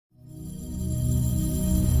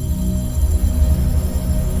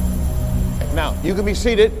You can be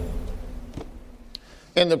seated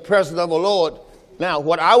in the presence of the Lord. Now,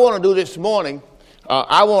 what I want to do this morning,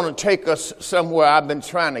 I want to take us somewhere I've been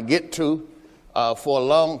trying to get to for a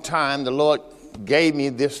long time. The Lord gave me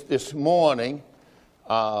this morning.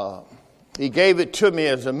 He gave it to me,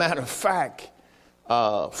 as a matter of fact,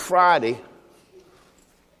 Friday,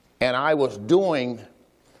 and I was doing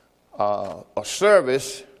a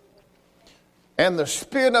service, and the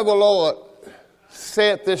Spirit of the Lord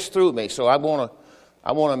said this through me. So I want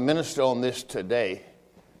to minister on this today.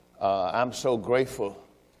 I'm so grateful.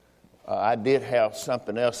 I did have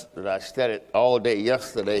something else that I studied all day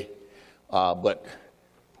yesterday, but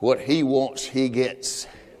what he wants, he gets.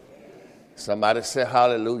 Somebody say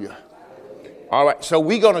hallelujah. All right, so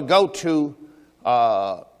we're going to go to,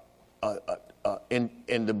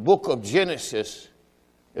 in the book of Genesis,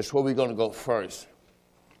 is where we're going to go first.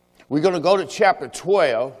 We're going to go to chapter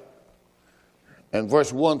 12 and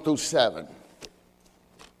verse 1 through 7.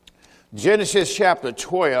 Genesis chapter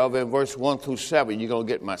 12 and verse 1 through 7, you're going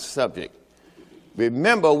to get my subject.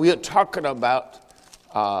 Remember, we are talking about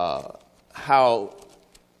how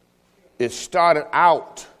it started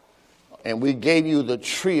out, and we gave you the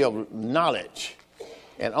tree of knowledge.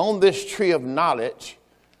 And on this tree of knowledge,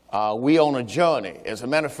 we on a journey. As a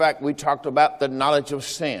matter of fact, we talked about the knowledge of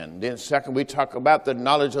sin. Then second, we talked about the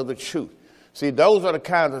knowledge of the truth. See, those are the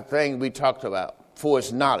kinds of things we talked about for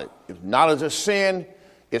its knowledge. If knowledge of sin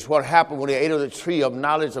is what happened when they ate of the tree of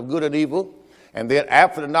knowledge of good and evil. And then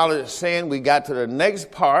after the knowledge of sin, we got to the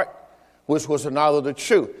next part, which was the knowledge of the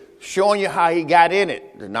truth, showing you how he got in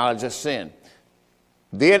it, the knowledge of sin.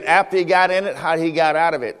 Then after he got in it, how he got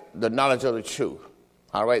out of it, the knowledge of the truth.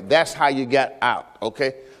 All right, that's how you got out,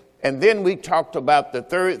 okay? And then we talked about the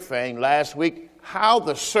third thing last week, how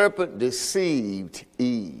the serpent deceived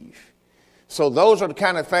Eve. So those are the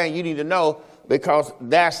kind of things you need to know, because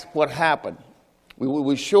that's what happened.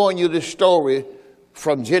 We're showing you the story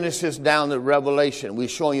from Genesis down to Revelation. We're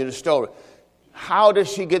showing you the story. How did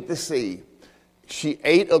she get deceived? She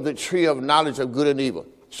ate of the tree of knowledge of good and evil.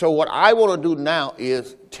 So what I want to do now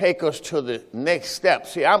is take us to the next step.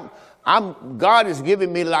 See, God is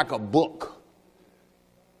giving me like a book.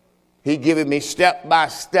 He's giving me step by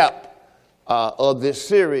step of this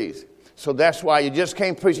series. So that's why you just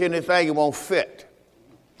can't preach anything, it won't fit.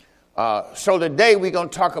 So today we're going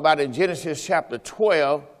to talk about in Genesis chapter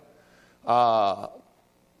 12,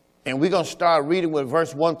 and we're going to start reading with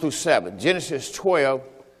verse 1 through 7. Genesis 12,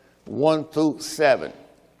 1 through 7.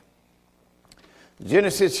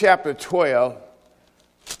 Genesis chapter 12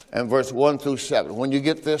 and verse 1 through 7. When you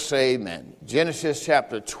get this, say amen. Genesis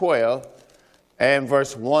chapter 12 and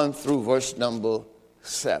verse 1 through verse number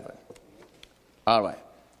 7. All right.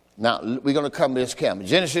 Now, we're going to come to this camera.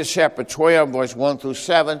 Genesis chapter 12, verse 1 through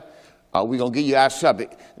 7. We're going to give you our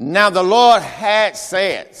subject. Now, the Lord had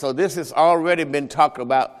said, so this has already been talked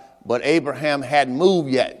about, but Abraham hadn't moved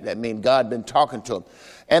yet. That means God had been talking to him.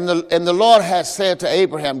 And the Lord has said to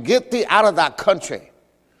Abraham, get thee out of thy country.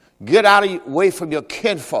 Get away from your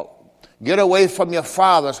kinfolk. Get away from your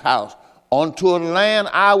father's house unto a land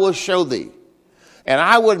I will show thee. And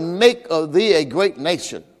I would make of thee a great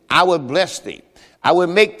nation. I will bless thee. I will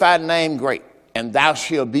make thy name great, and thou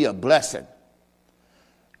shalt be a blessing.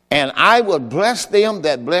 And I will bless them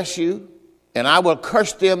that bless you, and I will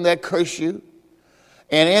curse them that curse you.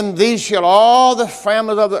 And in thee shall all the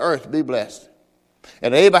families of the earth be blessed.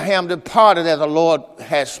 And Abraham departed as the Lord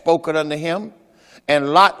had spoken unto him,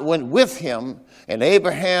 and Lot went with him. And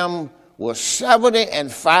Abraham was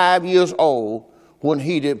 75 years old when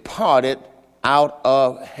he departed out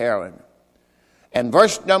of Haran. And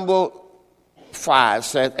verse number 5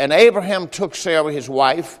 says, and Abraham took Sarah his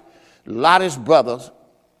wife, Lot his brother's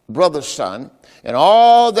son, and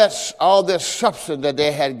all this substance that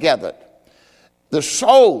they had gathered, the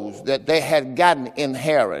souls that they had gotten in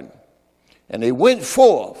Haran. And they went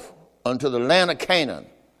forth unto the land of Canaan.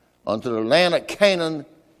 Unto the land of Canaan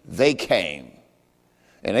they came.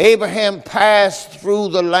 And Abraham passed through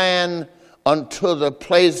the land unto the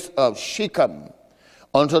place of Shechem,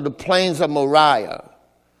 unto the plains of Moriah,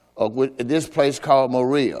 this place called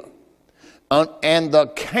Moriah. And the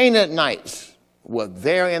Canaanites were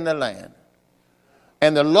there in the land.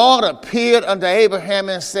 And the Lord appeared unto Abraham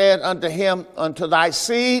and said unto him, unto thy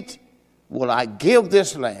seed will I give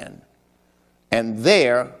this land. And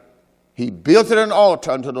there he built an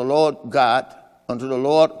altar unto the Lord God, unto the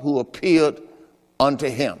Lord who appeared unto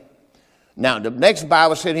him. Now, the next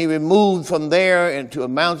Bible said he removed from there into a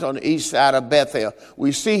mountain on the east side of Bethel.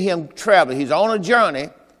 We see him traveling. He's on a journey,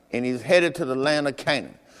 and he's headed to the land of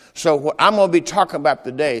Canaan. So what I'm going to be talking about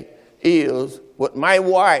today is what my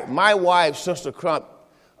wife, Sister Crump,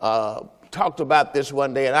 talked about this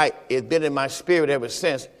one day, and it's been in my spirit ever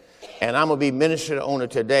since, and I'm going to be ministering on it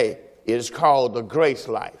today. It is called the grace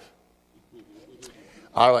life.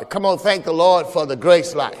 All right, come on, thank the Lord for the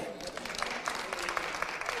grace life.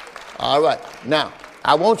 All right, now,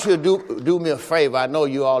 I want you to do me a favor. I know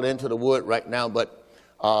you all into the word right now, but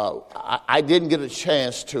I didn't get a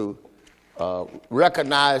chance to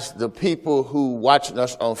recognize the people who watching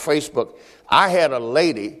us on Facebook. I had a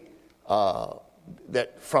lady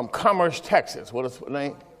that from Commerce, Texas. What is her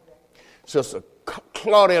name? Sister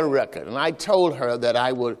Claudia Record. And I told her that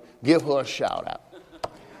I would give her a shout out.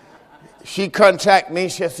 She contacted me.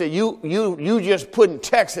 She said, you just putting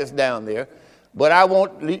Texas down there, but I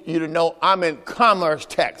want you to know I'm in Commerce,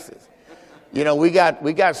 Texas. You know, we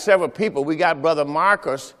got several people. We got Brother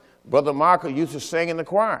Marcus. Brother Marcus used to sing in the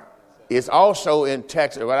choir. It's also in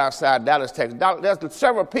Texas, right outside Dallas, Texas. There's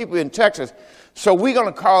several people in Texas. So we're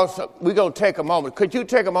going to take a moment. Could you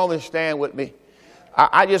take a moment and stand with me?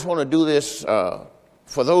 I just want to do this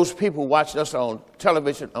for those people watching us on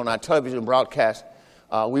television, on our television broadcast.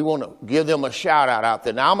 We want to give them a shout out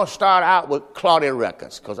there. Now I'm going to start out with Claudia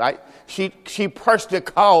Records, because she personally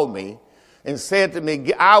called me and said to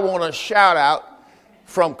me, I want a shout out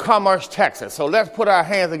from Commerce, Texas. So let's put our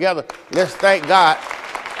hands together. Let's thank God.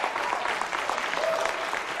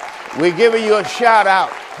 We're giving you a shout out,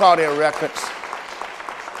 Claudia Records.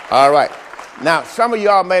 All right. Now, some of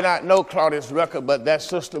y'all may not know Claudia's record, but that's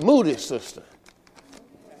Sister Moody's sister.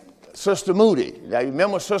 Sister Moody. Now, you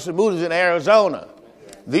remember Sister Moody's in Arizona.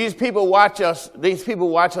 These people watch us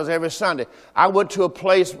every Sunday. I went to a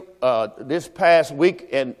place this past week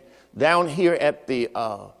and down here at the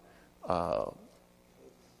on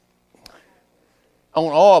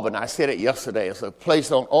Auburn. I said it yesterday. It's a place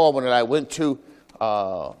on Auburn that I went to,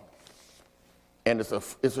 and it's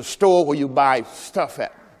a store where you buy stuff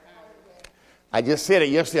at. I just said it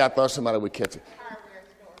yesterday. I thought somebody would catch it.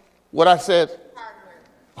 What I said?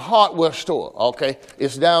 Hardware store. Okay.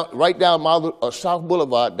 It's right down South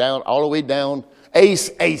Boulevard, down all the way down Ace.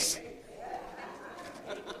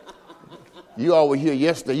 You all were here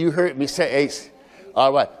yesterday. You heard me say Ace.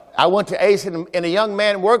 All right. I went to Ace, and a young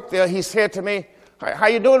man worked there. He said to me, how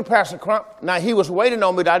you doing, Pastor Crump? Now, he was waiting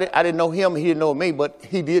on me. I didn't know him. He didn't know me, but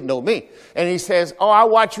he did know me. And he says, I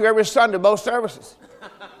watch you every Sunday, both services.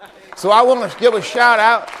 So I want to give a shout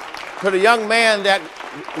out to the young man that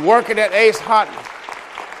working at Ace Hardware.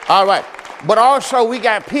 All right. But also we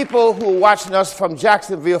got people who are watching us from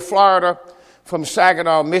Jacksonville, Florida, from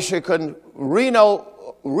Saginaw, Michigan, Rio,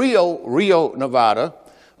 Nevada,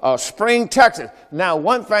 Spring, Texas. Now,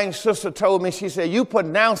 one thing Sister told me, she said, you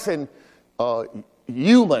pronouncing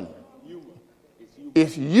human.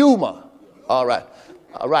 It's Yuma. All right.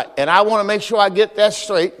 All right. And I want to make sure I get that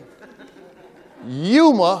straight.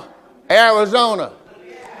 Yuma, Arizona.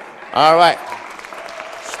 All right.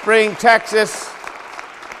 Spring, Texas.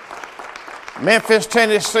 Memphis,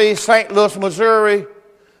 Tennessee, St. Louis, Missouri,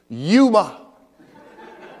 Yuma,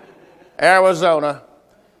 Arizona.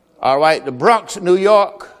 All right, the Bronx, New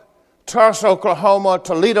York, Tulsa, Oklahoma,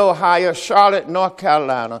 Toledo, Ohio, Charlotte, North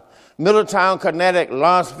Carolina, Middletown, Connecticut,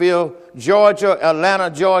 Lawrenceville, Georgia,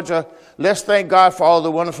 Atlanta, Georgia. Let's thank God for all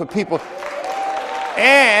the wonderful people.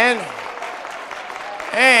 And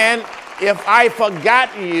if I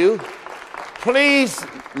forgot you, please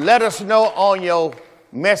let us know on your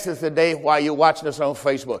message today while you're watching us on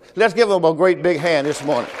Facebook. Let's give them a great big hand this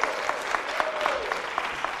morning.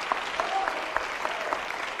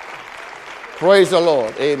 Praise the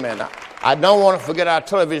Lord. Amen. I don't want to forget our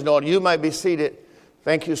television audience. You might be seated.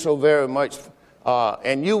 Thank you so very much.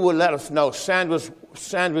 And you will let us know. Sandra's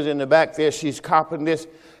in the back there. She's copying this.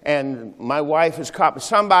 And my wife is copying.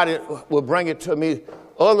 Somebody will bring it to me.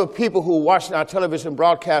 Other people who are watching our television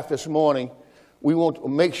broadcast this morning, we want to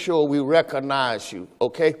make sure we recognize you,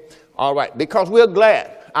 okay? All right, because we're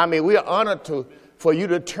glad. I mean, we are honored for you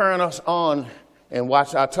to turn us on and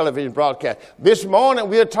watch our television broadcast. This morning,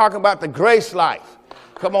 we're talking about the grace life.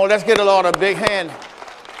 Come on, let's get the Lord a big hand.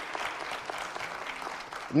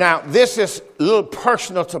 Now, this is a little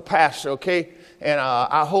personal to Pastor, okay? And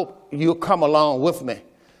I hope you'll come along with me,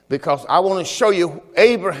 because I want to show you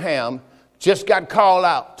Abraham just got called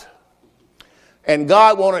out. And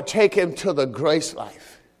God want to take him to the grace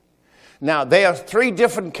life. Now, there are 3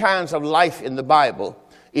 different kinds of life in the Bible,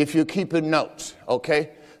 if you're keeping notes, okay?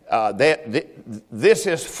 This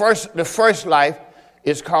is the first life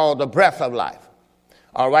is called the breath of life.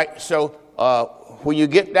 All right, so when you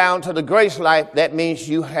get down to the grace life, that means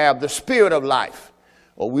you have the spirit of life.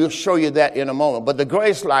 Well, we'll show you that in a moment. But the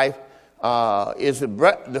grace life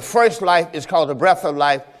the first life is called the breath of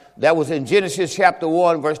life. That was in Genesis chapter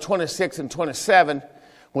 1, verse 26 and 27,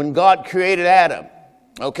 when God created Adam.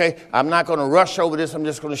 Okay, I'm not going to rush over this. I'm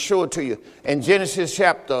just going to show it to you. In Genesis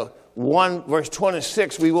chapter 1, verse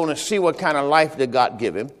 26, we want to see what kind of life did God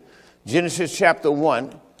give him. Genesis chapter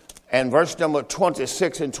 1 and verse number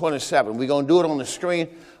 26 and 27. We're going to do it on the screen,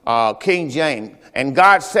 King James. And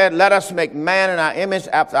God said, let us make man in our image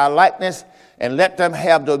after our likeness, and let them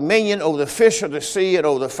have dominion over the fish of the sea and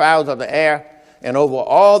over the fowls of the air and over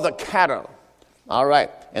all the cattle. All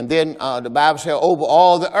right. And then the Bible says over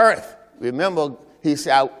all the earth. Remember, he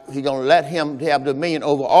said he's going to let him have dominion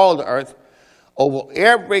over all the earth, over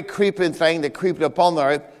every creeping thing that creeped upon the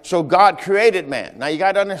earth. So God created man. Now you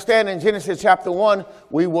got to understand, in Genesis chapter 1,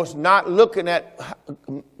 we was not looking at,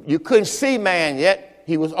 you couldn't see man yet.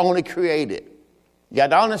 He was only created. You got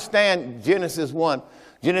to understand Genesis 1.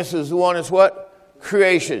 Genesis 1 is what?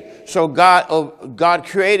 Creation. So God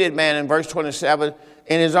created man in verse 27.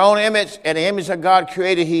 In his own image, and the image of God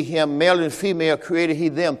created he him, male and female created he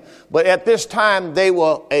them. But at this time, they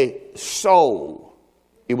were a soul.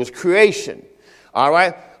 It was creation. All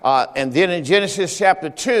right? And then in Genesis chapter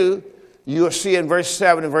 2, you'll see in verse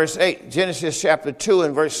 7 and verse 8. Genesis chapter 2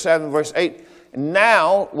 and verse 7 and verse 8.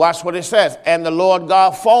 Now, watch what it says. And the Lord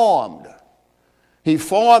God formed. He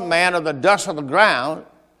formed man of the dust of the ground,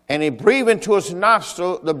 and he breathed into his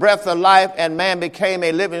nostril the breath of life, and man became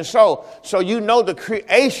a living soul. So you know the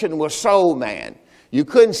creation was soul man. You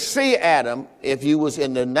couldn't see Adam if you was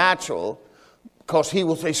in the natural, because he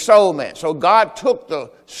was a soul man. So God took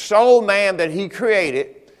the soul man that he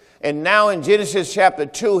created, and now in Genesis chapter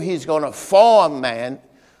 2, he's going to form man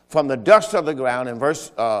from the dust of the ground in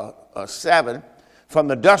verse 7, from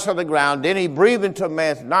the dust of the ground. Then he breathed into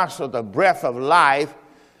man's nostril the breath of life,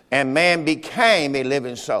 and man became a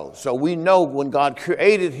living soul. So we know when God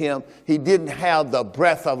created him, he didn't have the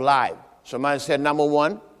breath of life. Somebody said number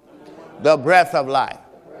one, the breath of life.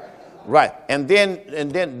 Right. And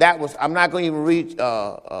then that was, I'm not going to even read,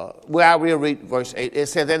 well, I will read verse 8. It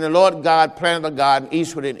says, and the Lord God planted a garden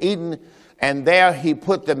eastward in Eden, and there he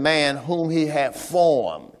put the man whom he had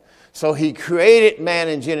formed. So he created man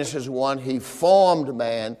in Genesis 1. He formed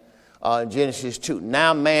man in Genesis 2.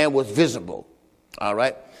 Now man was visible. All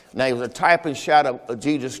right. Now, he was a type and shadow of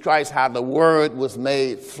Jesus Christ, how the Word was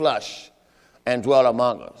made flesh and dwelt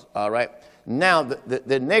among us, all right? Now,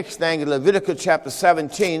 the next thing in Leviticus chapter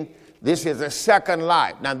 17, this is the second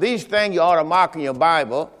life. Now, these things you ought to mark in your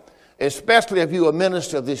Bible, especially if you're a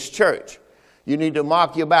minister of this church. You need to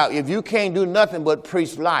mark your Bible. If you can't do nothing but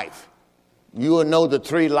preach life, you will know the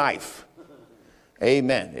three life.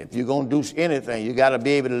 Amen. If you're going to do anything, you got to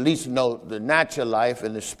be able to at least know the natural life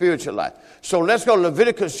and the spiritual life. So let's go to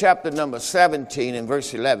Leviticus chapter number 17 and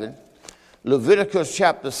verse 11. Leviticus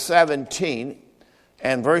chapter 17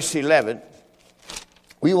 and verse 11.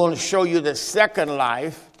 We want to show you the second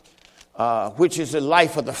life, which is the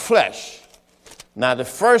life of the flesh. Now, the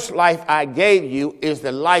first life I gave you is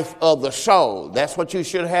the life of the soul. That's what you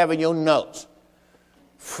should have in your notes.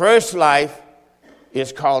 First life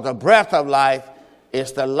is called the breath of life.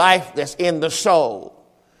 It's the life that's in the soul.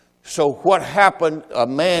 So what happened, a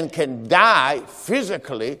man can die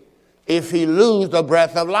physically if he loses the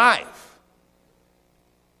breath of life.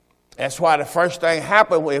 That's why the first thing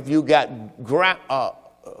happened, if you got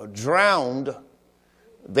drowned,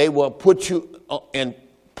 they will put you in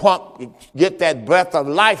pump, get that breath of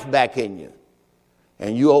life back in you,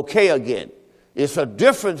 and you're okay again. It's a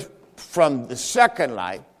difference from the second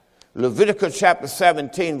life. Leviticus chapter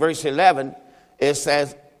 17, verse 11, it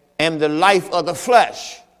says, and the life of the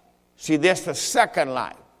flesh. See, that's the second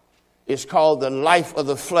life. It's called the life of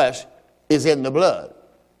the flesh is in the blood.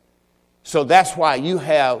 So that's why you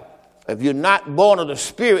have, if you're not born of the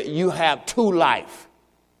Spirit, you have two life.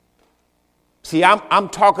 See, I'm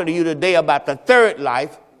talking to you today about the third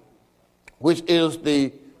life, which is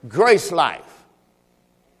the grace life.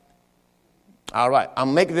 All right,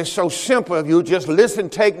 I'm making this so simple. If you just listen,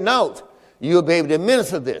 take notes, you'll be able to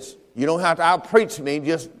minister this. You don't have to out-preach me.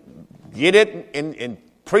 Just get it and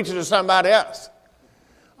preach it to somebody else.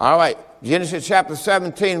 All right. Genesis chapter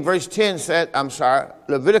 17, verse 10 says,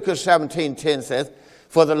 Leviticus 17:10 says,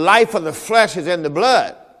 for the life of the flesh is in the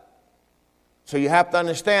blood. So you have to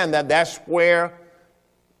understand that that's where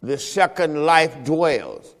the second life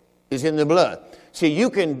dwells, is in the blood. See, you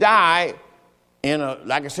can die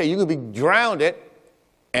like I say, you could be drowned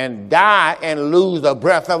and die and lose the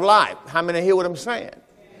breath of life. How many hear what I'm saying?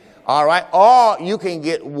 All right. Or you can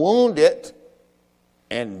get wounded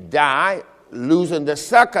and die, losing the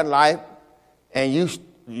second life, and you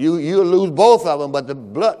lose both of them,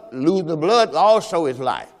 but losing the blood also is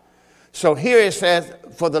life. So here it says,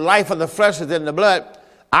 for the life of the flesh is in the blood.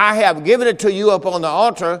 I have given it to you upon the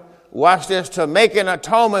altar watch this, to make an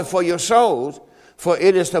atonement for your souls. For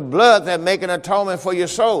it is the blood that make an atonement for your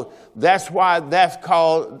soul. That's why that's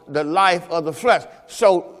called the life of the flesh.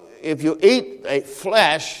 So if you eat a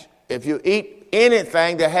flesh, if you eat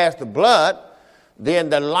anything that has the blood,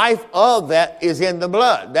 then the life of that is in the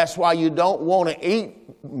blood. That's why you don't want to eat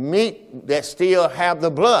meat that still have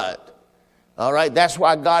the blood. All right, that's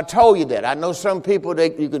why God told you that. I know some people,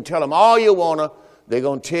 you can tell them all you want to, they're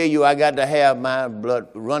going to tell you I got to have my blood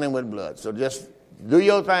running with blood. So just do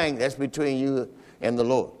your thing. That's between you and the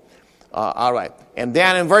Lord. All right. And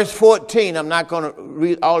then in verse 14, I'm not going to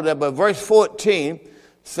read all of that, but verse 14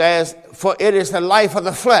 says, for it is the life of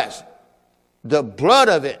the flesh. The blood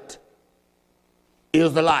of it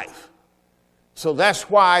is the life. So that's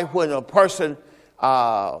why when a person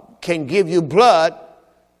can give you blood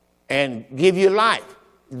and give you life.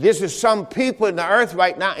 This is some people in the earth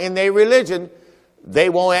right now in their religion, they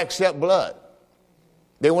won't accept blood.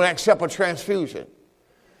 They won't accept a transfusion.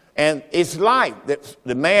 And it's life that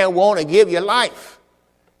the man want to give you life.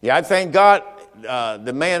 Yeah, I thank God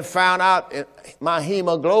the man found out my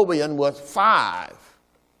hemoglobin was 5.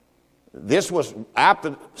 This was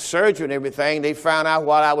after surgery and everything. They found out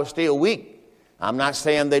while I was still weak. I'm not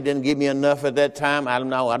saying they didn't give me enough at that time. I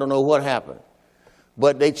don't know what happened.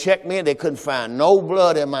 But they checked me and they couldn't find no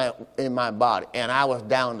blood in my body. And I was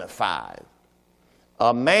down to 5.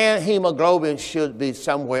 A man's hemoglobin should be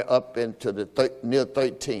somewhere up into the near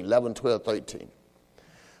 13, 11, 12, 13.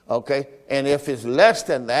 Okay? And if it's less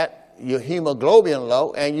than that, your hemoglobin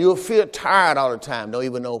low, and you'll feel tired all the time. Don't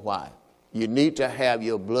even know why. You need to have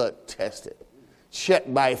your blood tested.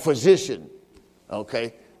 Checked by a physician.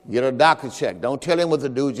 Okay? Get a doctor check. Don't tell him what to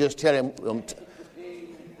do. Just tell him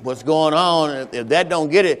what's going on. If that don't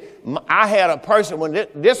get it. I had a person, when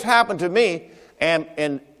this happened to me,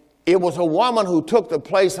 and it was a woman who took the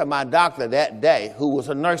place of my doctor that day, who was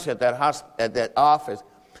a nurse at that office.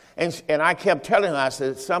 And I kept telling her, I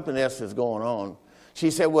said, something else is going on. She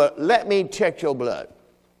said, well, let me check your blood.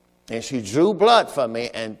 And she drew blood from me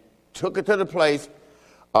and took it to the place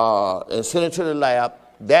and sent it to the lab.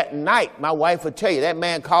 That night, my wife would tell you, that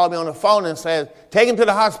man called me on the phone and said, take him to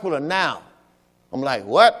the hospital now. I'm like,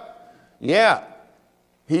 what? Yeah.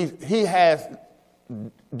 He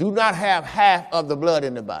do not have half of the blood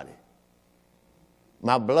in the body.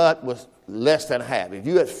 My blood was less than half. If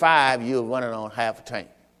you had 5, you're running on half a tank.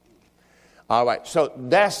 All right, so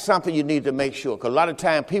that's something you need to make sure. Because a lot of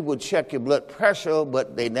times people check your blood pressure,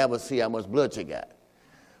 but they never see how much blood you got.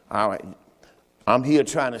 All right, I'm here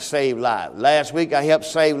trying to save lives. Last week I helped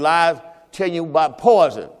save lives, telling you about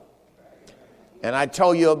poison. And I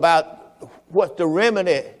told you about what's the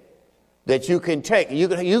remedy that you can take. You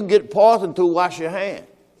can get poison through wash your hands.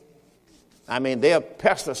 I mean, they're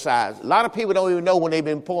pesticides. A lot of people don't even know when they've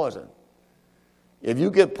been poisoned. If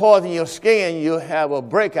you get poison in your skin, you'll have a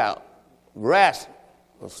breakout, rash,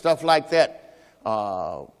 or stuff like that.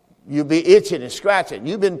 You'll be itching and scratching.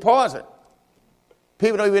 You've been poisoned.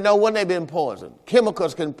 People don't even know when they've been poisoned.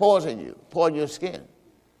 Chemicals can poison you, poison your skin.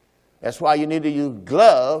 That's why you need to use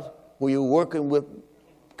gloves when you're working with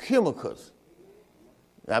chemicals.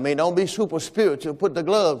 I mean, don't be super spiritual. Put the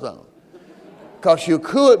gloves on. Because you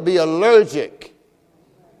could be allergic.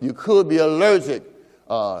 You could be allergic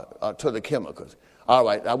to the chemicals. All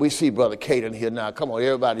right, we see Brother Caden here now. Come on,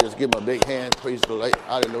 everybody, just give him a big hand. Praise the Lord.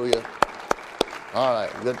 Hallelujah. All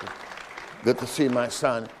right, good to see my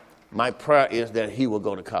son. My prayer is that he will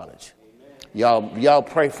go to college. Y'all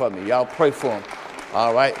pray for me. Y'all pray for him.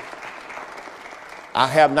 All right. I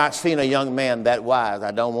have not seen a young man that wise.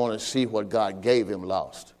 I don't want to see what God gave him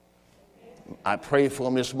lost. I prayed for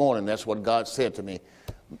him this morning. That's what God said to me.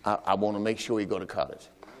 I want to make sure he go to college.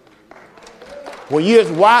 Well,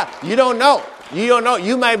 why? You don't know. You don't know.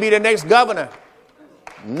 You might be the next governor,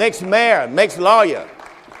 next mayor, next lawyer.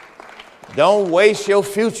 Don't waste your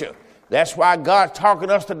future. That's why God's talking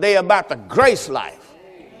to us today about the grace life.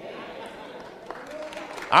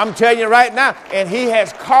 I'm telling you right now, and he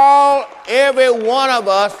has called every one of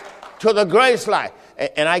us to the grace life.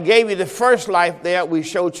 And I gave you the first life there we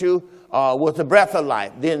showed you was the breath of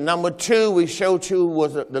life. Then number 2 we showed you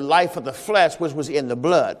was the life of the flesh, which was in the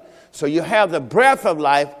blood. So you have the breath of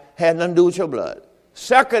life had nothing to do with your blood.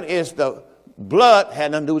 Second is the blood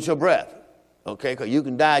had nothing to do with your breath. Okay, because you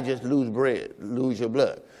can die, just lose your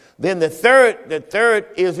blood. Then the third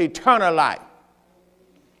is eternal life.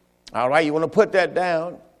 All right, you want to put that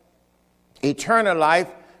down. Eternal life.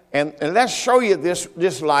 And let's show you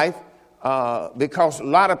this life because a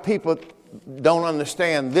lot of people don't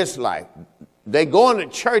understand this life. They go into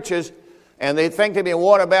churches and they think they've been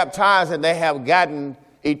water baptized and they have gotten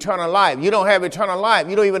eternal life. You don't have eternal life.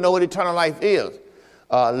 You don't even know what eternal life is.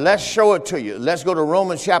 Let's show it to you. Let's go to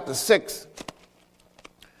Romans chapter 6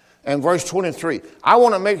 and verse 23. I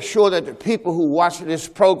want to make sure that the people who watch this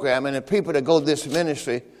program and the people that go to this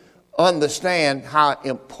ministry understand how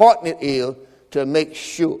important it is to make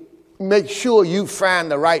sure you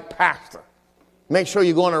find the right pastor. Make sure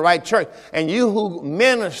you go in the right church. And you who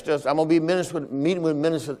ministers, I'm going to be meeting with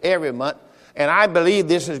ministers every month, and I believe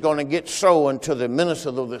this is going to get so until the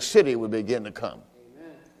ministers of the city will begin to come.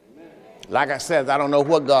 Amen. Like I said, I don't know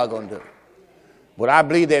what God's going to do. But I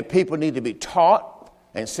believe that people need to be taught,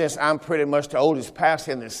 and since I'm pretty much the oldest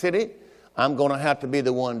pastor in the city, I'm going to have to be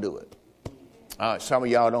the one to do it. Some of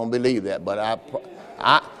y'all don't believe that, but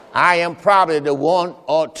I am probably the one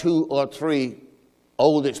or two or three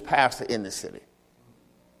oldest pastor in the city.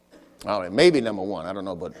 All right, maybe number one, I don't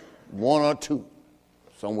know, but one or two,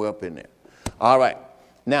 somewhere up in there. All right,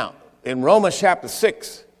 now, in Romans chapter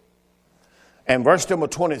 6 and verse number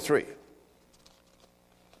 23.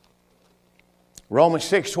 Romans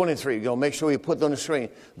 6:23, you're going to make sure you put it on the screen.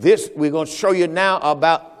 This, we're going to show you now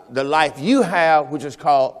about the life you have, which is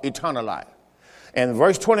called eternal life. And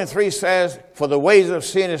verse 23 says, for the wages of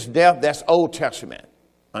sin is death. That's Old Testament.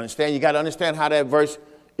 Understand? You got to understand how that verse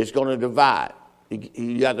is going to divide.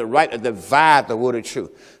 You got to divide the word of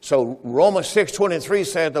truth. So Romans 6:23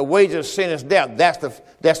 says the wages of sin is death. That's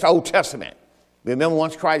the Old Testament. Remember,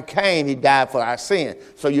 once Christ came, he died for our sin.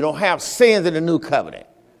 So you don't have sins in the new covenant.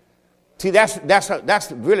 See,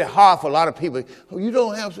 that's really hard for a lot of people. Oh, you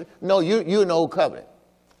don't have sin. No, you're in the Old Covenant.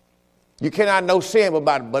 You cannot know sin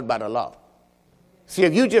but by the law. See,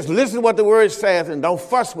 if you just listen to what the word says and don't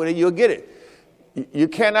fuss with it, you'll get it. You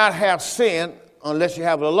cannot have sin unless you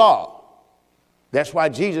have the law. That's why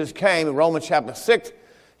Jesus came in Romans chapter 6.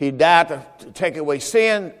 He died to take away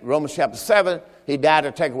sin. Romans chapter 7, he died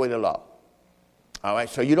to take away the law. All right,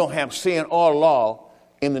 so you don't have sin or law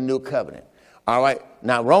in the new covenant. All right,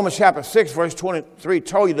 now Romans chapter 6, verse 23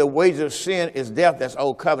 told you the wages of sin is death. That's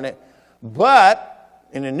Old Covenant. But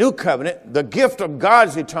in the new covenant, the gift of God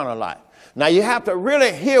is eternal life. Now, you have to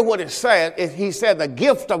really hear what it says. He said the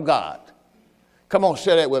gift of God. Come on,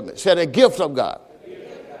 say that with me. Say the gift of God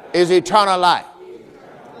is eternal life.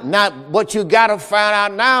 Now, what you got to find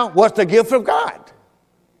out now, what's the gift of God?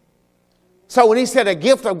 So when he said the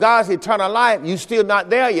gift of God is eternal life, you're still not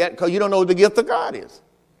there yet because you don't know what the gift of God is.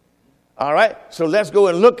 All right, so let's go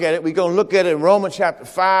and look at it. We're going to look at it in Romans chapter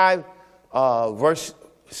 5, verse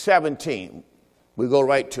 17. We go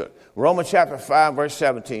right to it. Romans chapter 5, verse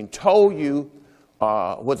 17 told you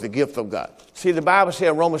what the gift of God. See, the Bible said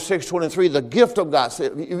in Romans 6:23, the gift of God. So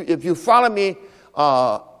if you follow me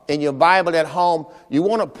in your Bible at home, you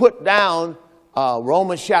want to put down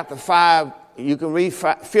Romans chapter 5. You can read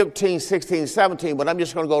 15, 16, 17, but I'm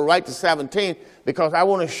just going to go right to 17 because I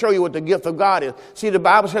want to show you what the gift of God is. See, the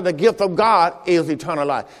Bible said the gift of God is eternal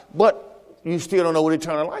life, but you still don't know what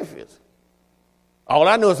eternal life is. All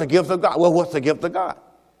I know is the gift of God. Well, what's the gift of God?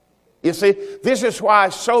 You see, this is why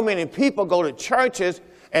so many people go to churches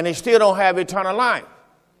and they still don't have eternal life.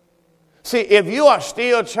 See, if you are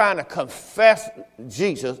still trying to confess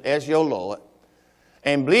Jesus as your Lord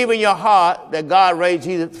and believe in your heart that God raised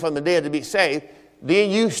Jesus from the dead to be saved, then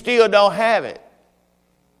you still don't have it.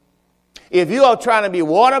 If you are trying to be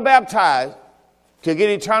water baptized to get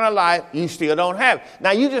eternal life, you still don't have it.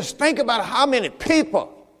 Now, you just think about how many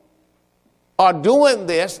people are doing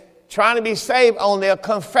this, trying to be saved on their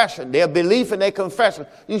confession, their belief in their confession.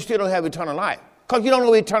 You still don't have eternal life because you don't know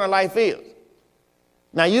what eternal life is.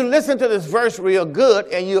 Now, you listen to this verse real good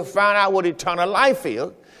and you'll find out what eternal life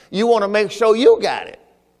is. You want to make sure you got it.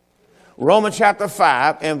 Romans chapter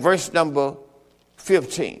 5 and verse number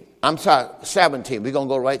 17. We're going to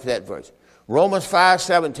go right to that verse. Romans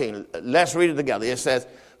 5:17. Let's read it together. It says,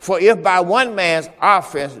 for if by one man's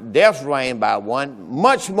offense death reigned by one,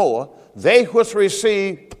 much more they which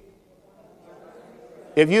receive.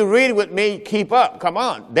 If you read it with me, keep up. Come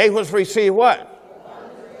on. They which receive what?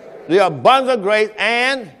 The abundance of grace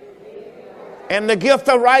and the gift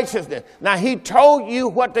of righteousness. Now, he told you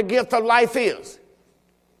what the gift of life is.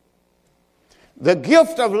 The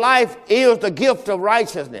gift of life is the gift of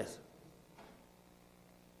righteousness.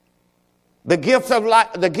 The gift of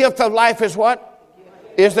life is what?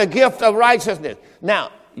 Is the gift of righteousness.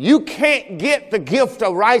 Now, you can't get the gift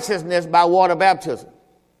of righteousness by water baptism.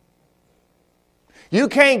 You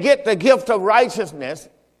can't get the gift of righteousness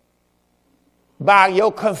by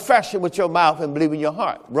your confession with your mouth and believe in your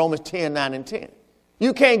heart. Romans 10, 9 and 10.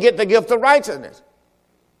 You can't get the gift of righteousness.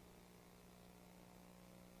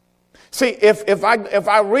 See, if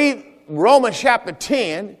I read Romans chapter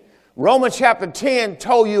 10, Romans chapter 10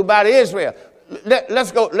 told you about Israel.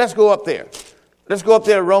 Let's go up there. Let's go up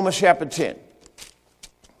there to Romans chapter 10.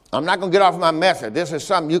 I'm not going to get off my message. This is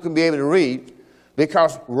something you can be able to read,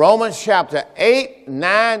 because Romans chapter 8,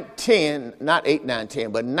 9, 10, not 8, 9,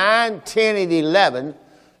 10, but 9, 10, and 11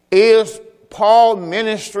 is Paul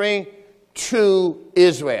ministering to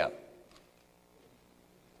Israel.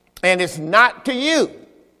 And it's not to you.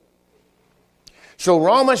 So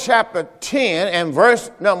Romans chapter 10 and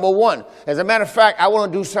verse number 1. As a matter of fact, I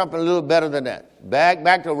want to do something a little better than that.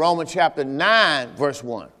 Back to Romans chapter 9, verse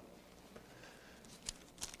 1.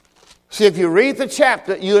 See, if you read the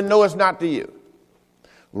chapter, you'll know it's not to you.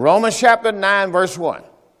 Romans chapter 9, verse 1.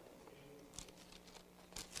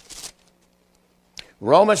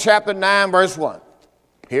 Romans chapter 9, verse 1.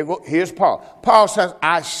 Here's Paul. Paul says,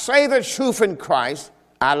 I say the truth in Christ,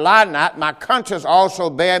 I lie not, my conscience also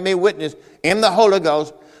bear me witness in the Holy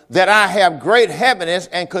Ghost, that I have great heaviness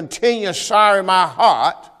and continual sorrow in my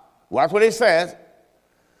heart. Watch what he says.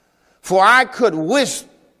 For I could wish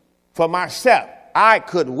for myself, I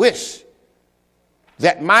could wish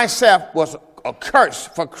that myself was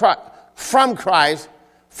accursed from Christ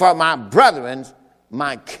for my brethren,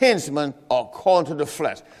 my kinsmen, according to the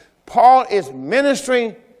flesh. Paul is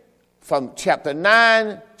ministering from chapter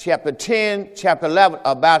 9, chapter 10, chapter 11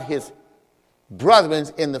 about his brethren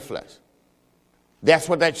in the flesh. That's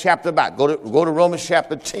what that chapter about. Go to Romans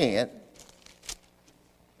chapter 10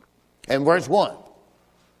 and verse 1.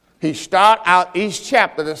 He starts out each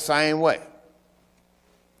chapter the same way.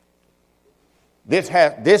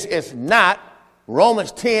 This is not,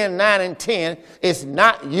 Romans 10, 9, and 10, it's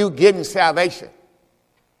not you getting salvation.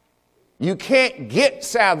 You can't get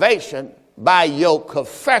salvation by your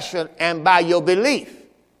confession and by your belief,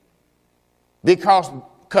 because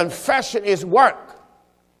confession is work.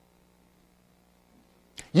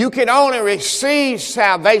 You can only receive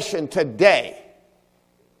salvation today.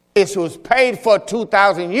 It was paid for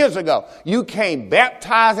 2,000 years ago. You can't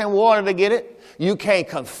baptize in water to get it. You can't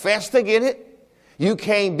confess to get it. You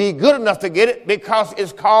can't be good enough to get it, because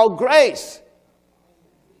it's called grace.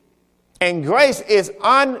 And grace is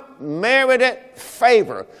unmerited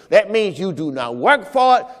favor. That means you do not work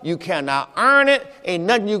for it. You cannot earn it. Ain't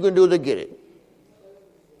nothing you can do to get it.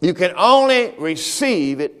 You can only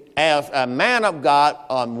receive it as a man of God,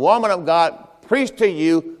 a woman of God, preach to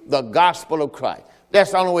you the gospel of Christ.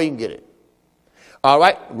 That's the only way you can get it. All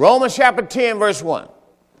right, Romans chapter 10, verse 1.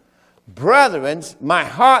 Brethren, my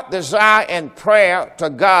heart desire and prayer to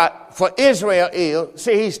God for Israel is,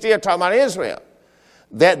 see, he's still talking about Israel,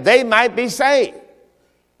 that they might be saved.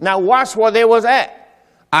 Now watch where they was at.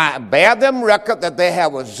 I bear them record that they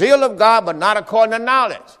have a zeal of God, but not according to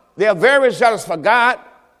knowledge. They are very zealous for God,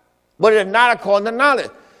 but it is not according to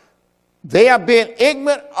knowledge. They are being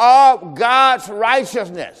ignorant of God's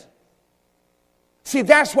righteousness. See,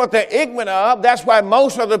 that's what they're ignorant of. That's why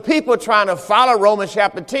most of the people trying to follow Romans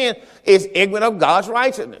chapter 10 is ignorant of God's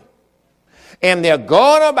righteousness. And they're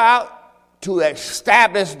going about to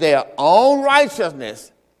establish their own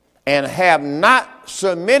righteousness and have not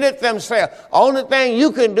submitted themselves. Only thing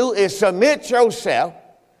you can do is submit yourself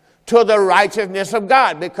to the righteousness of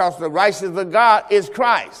God, because the righteousness of God is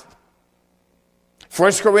Christ.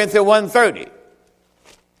 1 Corinthians 1:30.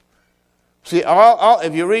 See,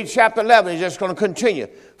 if you read chapter 11, it's just going to continue.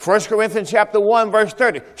 1 Corinthians chapter 1, verse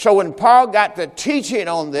 30. So when Paul got the teaching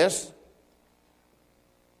on this,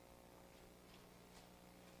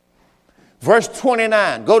 verse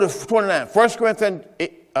 29, go to 29. 1 Corinthians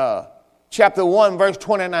chapter 1, verse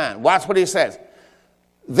 29. Watch what he says.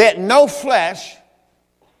 That no flesh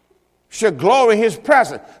should glory in his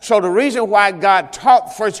presence. So the reason why God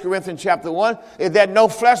taught 1 Corinthians chapter 1 is that no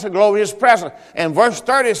flesh should glory in his presence. And verse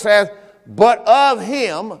 30 says, but of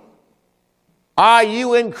him are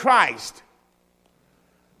you in Christ,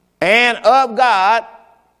 and of God,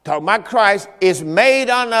 talking about Christ, is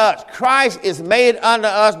made unto us. Christ is made unto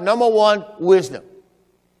us, number one, wisdom.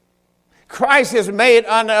 Christ is made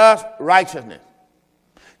unto us righteousness.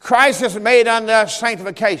 Christ is made unto us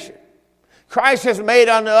sanctification. Christ has made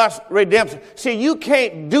unto us redemption. See, you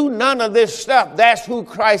can't do none of this stuff. That's who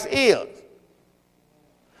Christ is.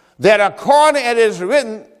 That according as it is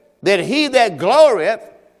written, that he that glorieth,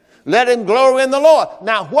 let him glory in the Lord.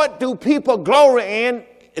 Now, what do people glory in?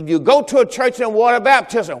 If you go to a church in water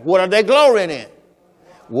baptism, what are they glorying in?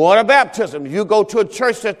 Water baptism. If you go to a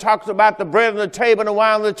church that talks about the bread on the table and the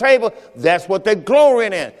wine on the table, that's what they're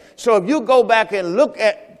glorying in. So if you go back and look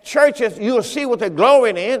at churches, you'll see what they're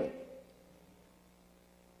glorying in.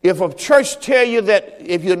 If a church tell you that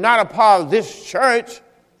if you're not a part of this church,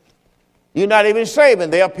 you're not even saved,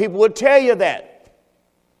 and there are people who will tell you that.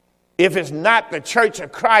 If it's not the church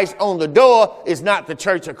of Christ on the door, it's not the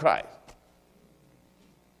church of Christ.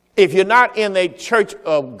 If you're not in the church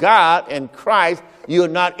of God and Christ, you're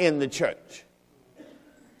not in the church.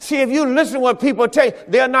 See, if you listen to what people tell you,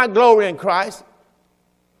 they're not glorying in Christ.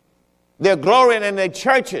 They're glorying in their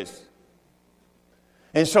churches.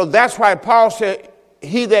 And so that's why Paul said,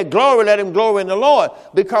 he that glory, let him glory in the Lord,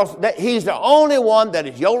 because he's the only one that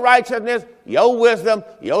is your righteousness, your wisdom,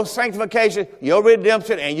 your sanctification, your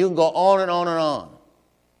redemption, and you can go on and on and on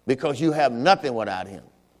because you have nothing without him.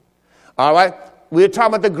 All right? We're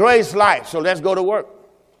talking about the grace life, so let's go to work.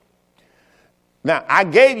 Now, I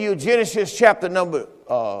gave you Genesis chapter number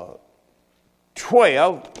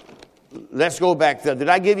 12. Let's go back there. Did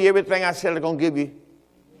I give you everything I said I was going to give you?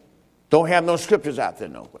 Don't have no scriptures out there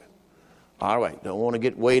nowhere. All right, don't want to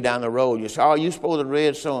get way down the road. You say, oh, you're supposed to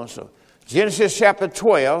read so-and-so. Genesis chapter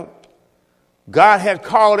 12, God had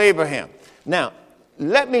called Abraham. Now,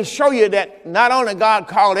 let me show you that not only God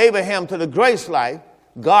called Abraham to the grace life,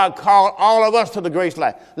 God called all of us to the grace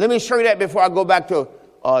life. Let me show you that before I go back to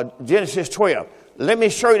Genesis 12. Let me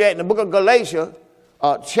show you that in the book of Galatians,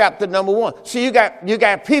 chapter number 1. See, you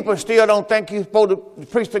got people still don't think you're supposed to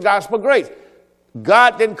preach the gospel of grace.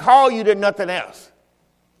 God didn't call you to nothing else.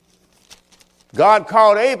 God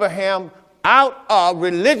called Abraham out of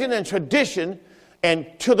religion and tradition and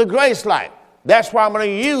to the grace life. That's why I'm going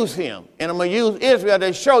to use him. And I'm going to use Israel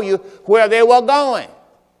to show you where they were going.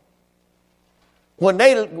 When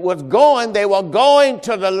they was going, they were going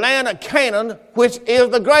to the land of Canaan, which is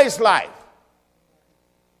the grace life.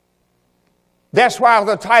 That's why it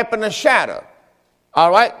was a type and a shadow.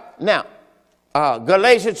 All right? Now,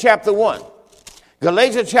 Galatians chapter 1.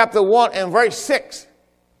 Galatians chapter 1 and verse 6.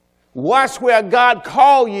 Watch where God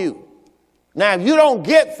called you. Now, if you don't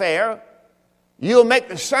get there, you'll make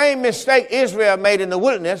the same mistake Israel made in the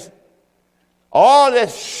wilderness. All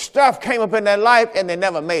this stuff came up in their life and they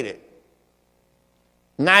never made it.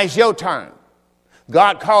 Now it's your turn.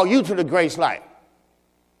 God called you to the grace life.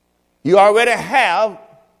 You already have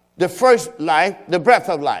the first life, the breath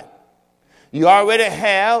of life. You already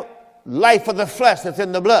have life of the flesh that's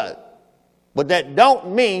in the blood. But that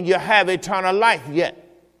don't mean you have eternal life yet.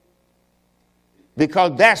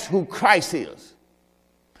 Because that's who Christ is.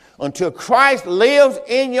 Until Christ lives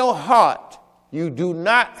in your heart, you do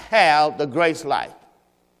not have the grace life.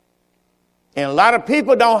 And a lot of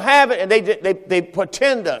people don't have it, and they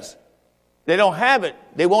pretend us. They don't have it.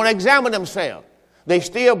 They won't examine themselves. They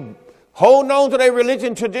still hold on to their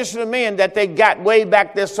religion, tradition of men that they got way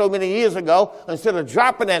back there so many years ago, instead of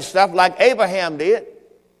dropping that stuff like Abraham did.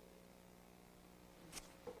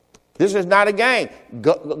 This is not a game.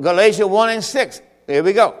 Galatians 1 and 6. Here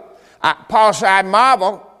we go. Paul said, I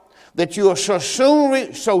marvel that you are so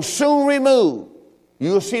soon removed.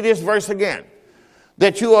 You'll see this verse again.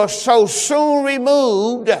 That you are so soon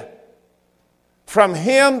removed from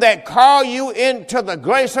him that called you into the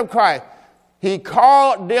grace of Christ. He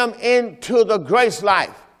called them into the grace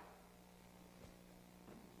life.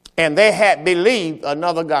 And they had believed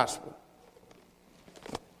another gospel.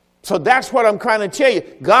 So that's what I'm trying to tell you.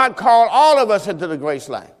 God called all of us into the grace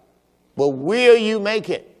life. But will you make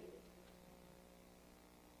it?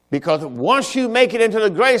 Because once you make it into the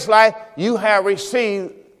grace life, you have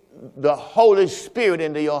received the Holy Spirit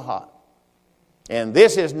into your heart. And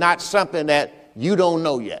this is not something that you don't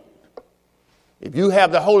know yet. If you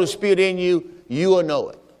have the Holy Spirit in you, you will know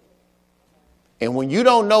it. And when you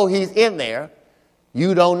don't know he's in there,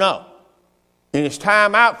 you don't know. And it's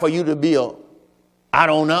time out for you to be I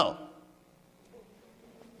don't know.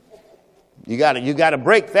 You got to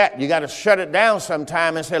break that. You got to shut it down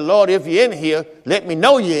sometime and say, Lord, if you're in here, let me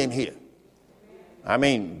know you're in here. I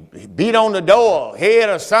mean, beat on the door, head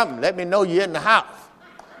or something. Let me know you're in the house.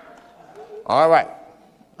 All right.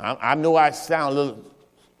 I know I sound a little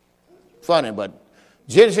funny, but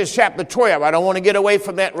Genesis chapter 12, I don't want to get away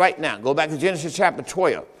from that right now. Go back to Genesis chapter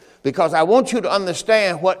 12, because I want you to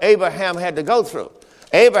understand what Abraham had to go through.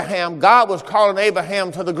 God was calling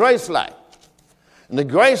Abraham to the grace life. And the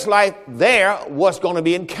grace life there was going to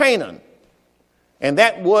be in Canaan. And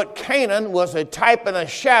that word Canaan was a type and a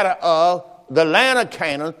shadow of the land of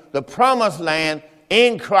Canaan, the promised land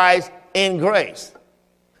in Christ in grace.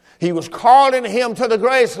 He was calling him to the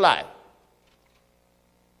grace life.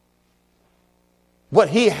 But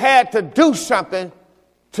he had to do something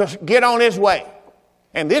to get on his way.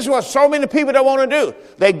 And this is what so many people don't want to do.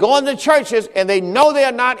 They go into churches and they know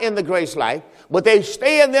they're not in the grace life, but they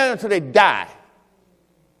stay in there until they die.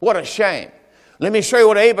 What a shame. Let me show you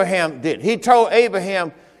what Abraham did. He told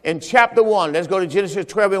Abraham in chapter 1, let's go to Genesis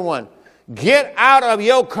 12 and 1, get out of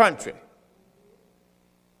your country.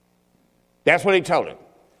 That's what he told him.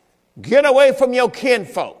 Get away from your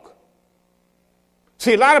kinfolk.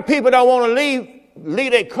 See, a lot of people don't want to leave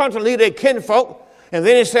leave their country, leave their kinfolk. And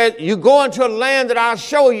then he said, you go into a land that I'll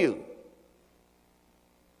show you.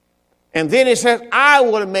 And then he says, I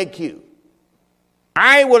will make you.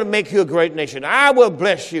 I will make you a great nation. I will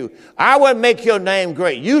bless you. I will make your name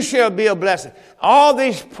great. You shall be a blessing. All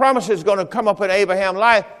these promises going to come up in Abraham's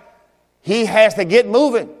life. He has to get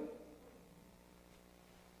moving.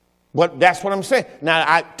 But that's what I'm saying. Now,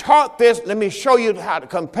 I taught this. Let me show you how to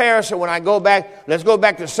comparison when I go back. Let's go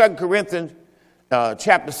back to 2 Corinthians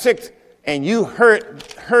chapter 6. And you heard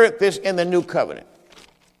this in the new covenant.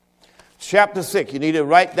 Chapter 6. You need to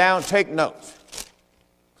write down, take notes.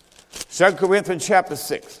 2 Corinthians chapter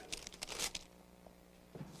 6.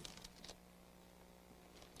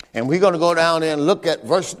 And we're going to go down there and look at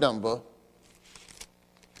verse number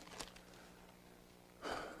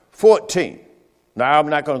 14. Now, I'm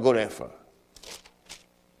not going to go that far.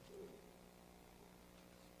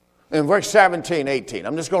 In verse 17, 18.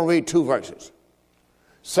 I'm just going to read 2 verses.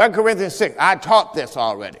 2 Corinthians 6. I taught this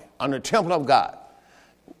already on the temple of God.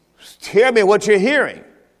 Tell me what you're hearing.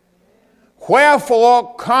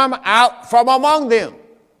 Wherefore come out from among them.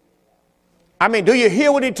 I mean, do you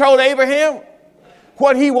hear what he told Abraham?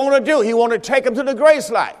 What he want to do? He want to take him to the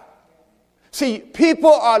grace light. See,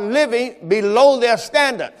 people are living below their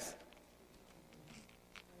standards.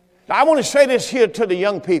 Now, I want to say this here to the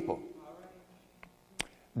young people.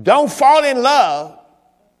 Don't fall in love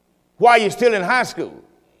while you're still in high school.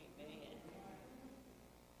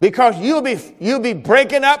 Because you'll be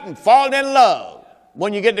breaking up and falling in love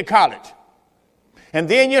when you get to college. And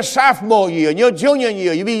then your sophomore year and your junior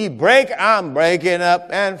year, I'm breaking up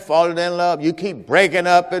and falling in love. You keep breaking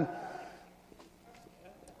up and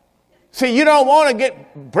see, you don't want to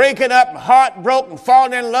get breaking up, heartbroken,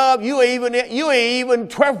 falling in love. You ain't even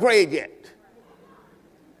 12th grade yet.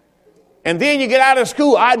 And then you get out of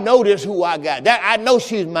school. I know this who I got. I know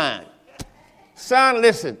she's mine. Son,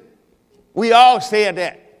 listen. We all said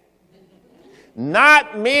that.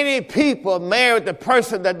 Not many people married the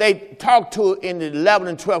person that they talked to in the 11th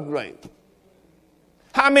and 12th grade.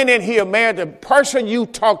 How many in here married the person you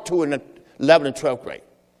talked to in the 11th and 12th grade?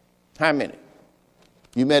 How many?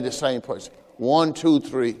 You met the same person. 1, 2,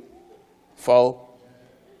 3, 4,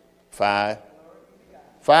 5.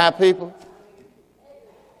 5 people?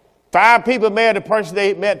 5 people married the person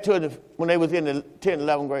they met when they was in the 10th and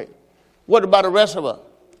 11th grade. What about the rest of us?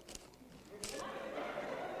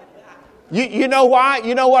 You know why?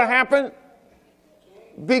 You know what happened?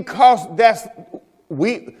 Because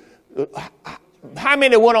how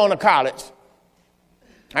many went on to college?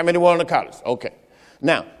 How many went on to college? Okay.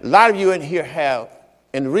 Now, a lot of you in here have,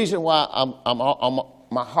 and the reason why I'm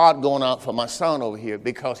my heart going out for my son over here,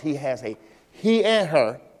 because he and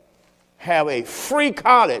her have a free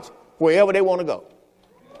college wherever they want to go.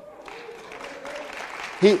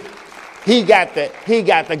 He got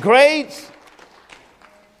the grades.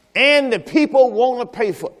 And the people want to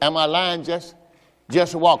pay for it. Am I lying,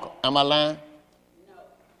 Jesse Walker? Am I lying?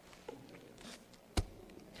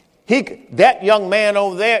 No. That young man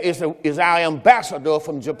over there is our ambassador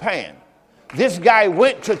from Japan. This guy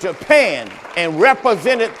went to Japan and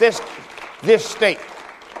represented this state.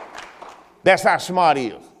 That's how smart he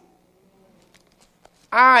is.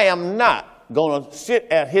 I am not going to sit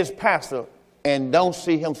at his pastor and don't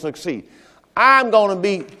see him succeed. I'm going to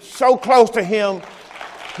be so close to him,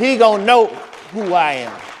 he gonna know who I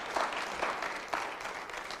am.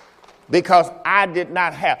 Because I did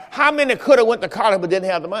not have. How many could have went to college but didn't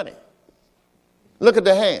have the money? Look at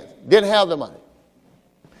the hands. Didn't have the money.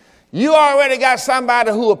 You already got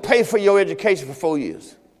somebody who will pay for your education for 4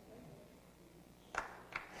 years.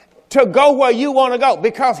 To go where you want to go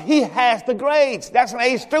because he has the grades. That's an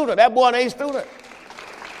A student. That boy an A student.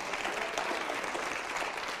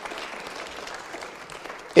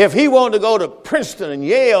 If he wanted to go to Princeton and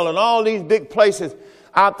Yale and all these big places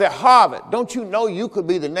out there, Harvard, don't you know you could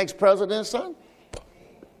be the next president's son?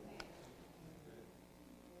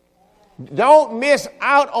 Don't miss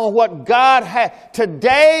out on what God has.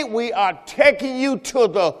 Today we are taking you to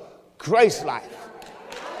the grace life.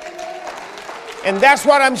 And that's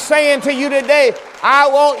what I'm saying to you today. I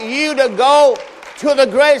want you to go to the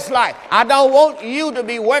grace life. I don't want you to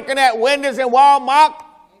be working at Wendy's and Walmart.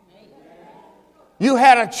 You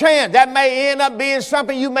had a chance. That may end up being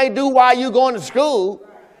something you may do while you're going to school,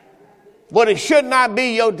 but it should not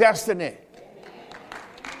be your destiny.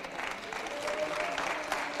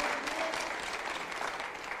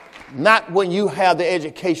 Not when you have the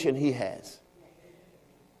education he has.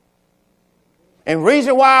 And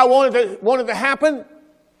reason why I wanted to happen,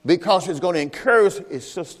 because it's going to encourage his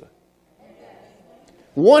sister.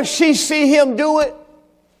 Once she see him do it,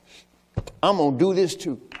 I'm going to do this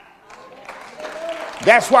too.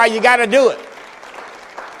 That's why you got to do it.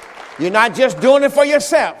 You're not just doing it for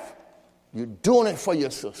yourself. You're doing it for your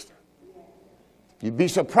sister. You'd be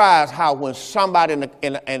surprised how when somebody,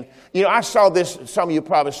 and you know, I saw this, some of you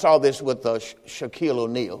probably saw this with Shaquille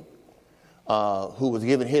O'Neal, who was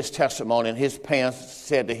giving his testimony, and his parents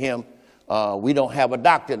said to him, we don't have a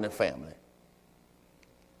doctor in the family.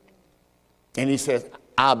 And he says,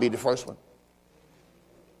 I'll be the first one.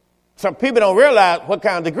 Some people don't realize what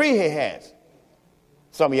kind of degree he has.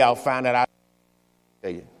 Some of y'all find that out.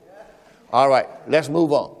 All right, let's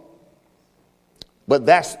move on. But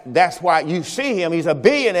that's why you see him. He's a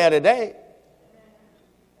billionaire today.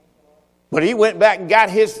 But he went back and got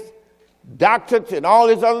his doctorate and all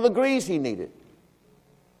his other degrees he needed.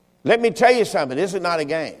 Let me tell you something. This is not a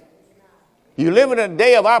game. You live in a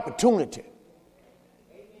day of opportunity.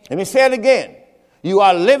 Let me say it again. You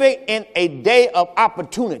are living in a day of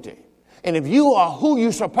opportunity. And if you are who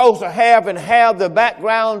you're supposed to have and have the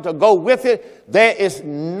background to go with it, there is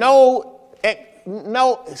no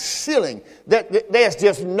ceiling. There's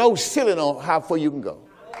just no ceiling on how far you can go.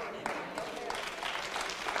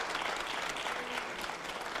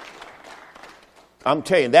 I'm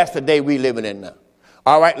telling you, that's the day we're living in now.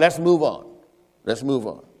 All right, let's move on. Let's move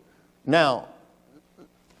on. Now,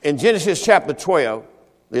 in Genesis chapter 12,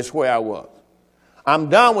 this is where I was. I'm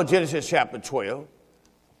done with Genesis chapter 12.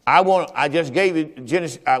 I just gave you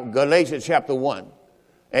Galatians chapter 1.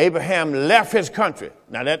 Abraham left his country.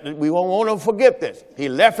 Now, we won't want to forget this. He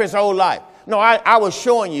left his old life. No, I was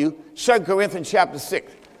showing you 2 Corinthians chapter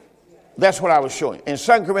 6. That's what I was showing. In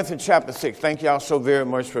 2 Corinthians chapter 6, thank y'all so very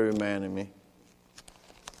much for reminding me.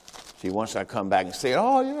 See, once I come back and say,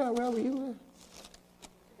 oh, yeah, well, you were.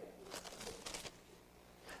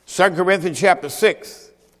 2 Corinthians chapter 6,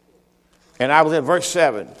 and I was in verse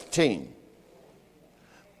 17.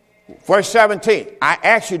 Verse 17, I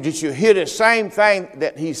asked you, did you hear the same thing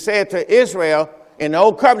that he said to Israel in the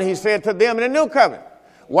old covenant? He said to them in the new covenant.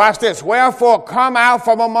 Watch this. Wherefore come out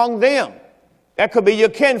from among them. That could be your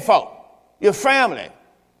kinfolk, your family,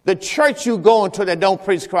 the church you go into that don't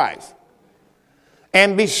preach Christ.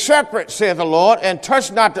 And be separate, saith the Lord, and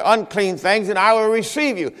touch not the unclean things, and I will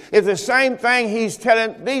receive you. It's the same thing he's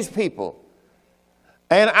telling these people.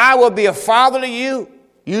 And I will be a father to you.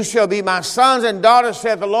 You shall be my sons and daughters,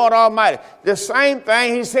 saith the Lord Almighty. The same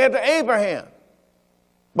thing he said to Abraham.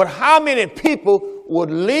 But how many people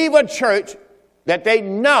would leave a church that they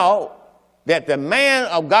know that the man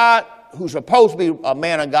of God, who's supposed to be a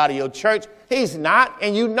man of God in your church, he's not,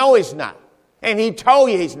 and you know he's not. And he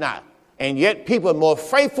told you he's not. And yet people are more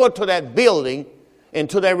faithful to that building and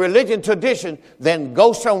to their religion tradition than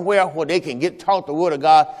go somewhere where they can get taught the word of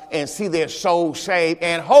God and see their soul saved,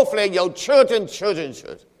 and hopefully your children,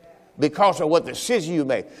 because of what decision you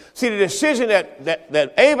made. See, the decision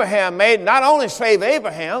that Abraham made not only saved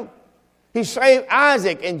Abraham, he saved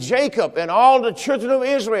Isaac and Jacob and all the children of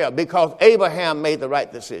Israel because Abraham made the right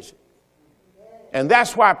decision. And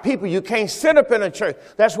that's why people, you can't sit up in a church.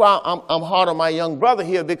 That's why I'm hard on my young brother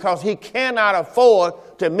here, because he cannot afford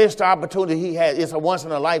to miss the opportunity he has. It's a once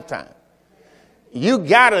in a lifetime. You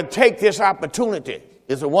got to take this opportunity.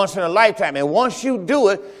 It's a once in a lifetime. And once you do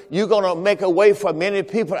it, you're going to make a way for many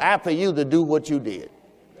people after you to do what you did.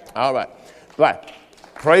 All right. Right.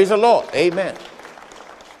 Praise the Lord. Amen.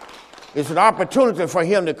 It's an opportunity for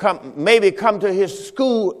him to maybe come to his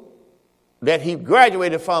school that he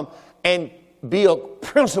graduated from and be a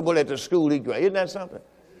principal at the school he graduated. Isn't that something?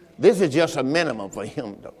 This is just a minimum for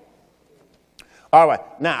him, though. All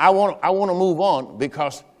right. Now, I want to move on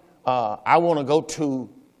because I want to go to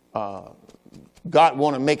God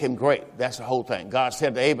want to make him great. That's the whole thing. God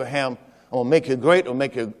said to Abraham, I'm going to make you great.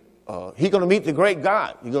 He's going to meet the great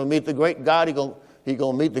God. He's going to meet the great God. He's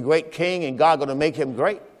going to meet the great king, and God going to make him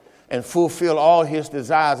great and fulfill all his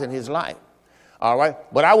desires in his life. All right.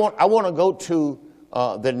 But I want to go to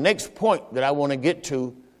the next point that I want to get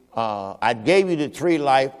to. I gave you the three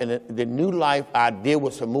life, and the new life, I deal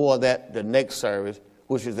with some more of that the next service,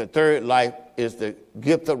 which is the third life, is the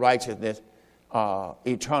gift of righteousness,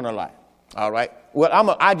 eternal life. All right.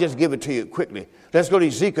 Well, I just give it to you quickly. Let's go to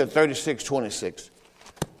Ezekiel 36:26.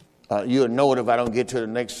 You'll know it if I don't get to the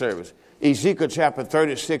next service. Ezekiel chapter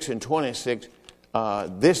 36 and 26.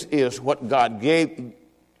 This is what God gave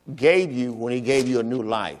you when he gave you a new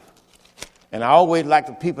life. And I always like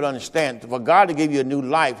the people to understand, for God to give you a new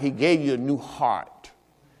life, he gave you a new heart.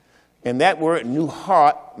 And that word new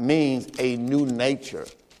heart means a new nature.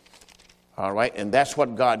 All right. And that's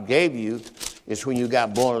what God gave you. It's when you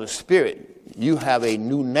got born of the Spirit. You have a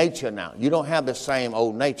new nature now. You don't have the same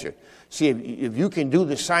old nature. See, if you can do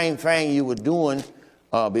the same thing you were doing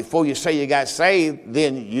before you say you got saved,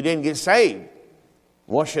 then you didn't get saved.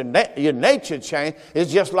 Once your nature change,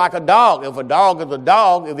 it's just like a dog. If a dog is a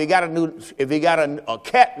dog, if he got a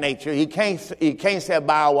cat nature, he can't say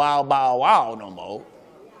bow wow no more.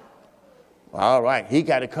 All right, he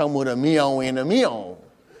got to come with a meow and a meow,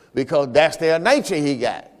 because that's their nature he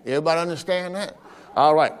got. Everybody understand that?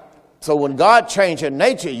 All right. So when God changed your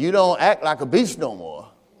nature, you don't act like a beast no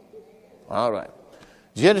more. All right.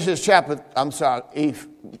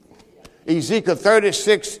 Ezekiel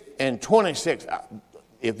 36 and 26.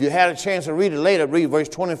 If you had a chance to read it later, read verse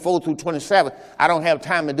 24 through 27. I don't have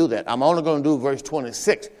time to do that. I'm only going to do verse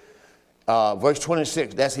 26. Verse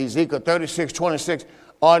 26, that's Ezekiel 36, 26.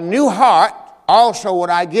 A new heart also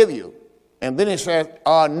would I give you. And then it says,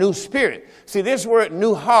 a new spirit. See, this word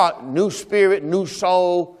new heart, new spirit, new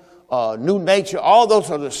soul, new nature, all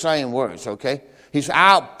those are the same words, okay? He said,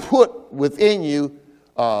 I'll put within you,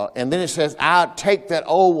 and then it says, I'll take that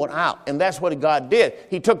old one out. And that's what God did.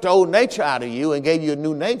 He took the old nature out of you and gave you a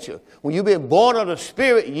new nature. When you've been born of the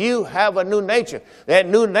Spirit, you have a new nature. That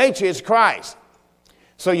new nature is Christ.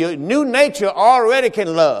 So your new nature already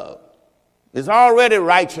can love. It's already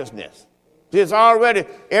righteousness. It's already,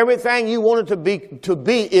 everything you wanted to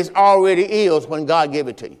be is already is when God gave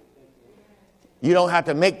it to you. You don't have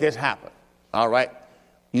to make this happen. All right?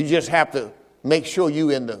 You just have to make sure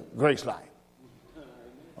you're in the grace life.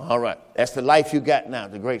 All right. That's the life you got now,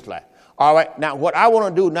 the grace life. All right. Now, what I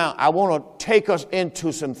want to do now, I want to take us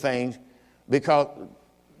into some things, because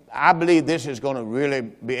I believe this is going to really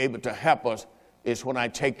be able to help us. Is when I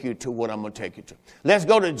take you to what I'm going to take you to. Let's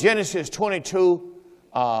go to Genesis 22.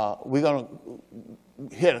 We're going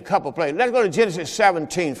to hit a couple places. Let's go to Genesis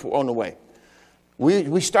 17 on the way.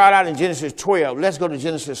 We start out in Genesis 12. Let's go to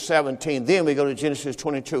Genesis 17. Then we go to Genesis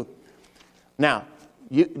 22. Now,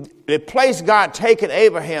 the place God taken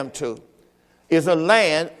Abraham to is a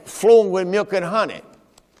land flowing with milk and honey.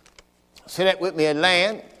 Say that with me, a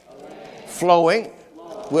land flowing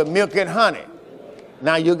with milk and honey.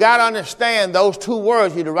 Now, you got to understand those two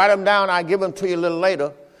words. You to write them down. I'll give them to you a little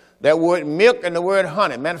later. That word milk and the word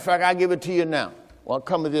honey. Matter of fact, I'll give it to you now. Well, I'll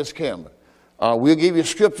come to this camera. We'll give you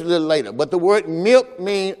scripture a little later. But the word milk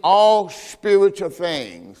means all spiritual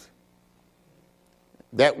things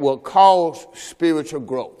that will cause spiritual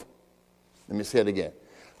growth. Let me say it again.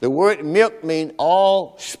 The word milk means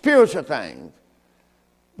all spiritual things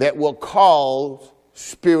that will cause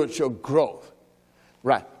spiritual growth.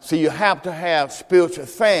 Right. So you have to have spiritual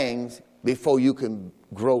things before you can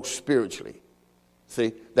grow spiritually.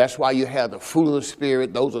 See, that's why you have the fruit of the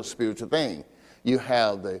Spirit. Those are spiritual things. You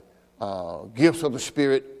have the gifts of the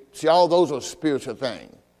Spirit. See, all those are spiritual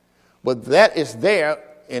things. But that is there.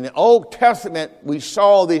 In the Old Testament, we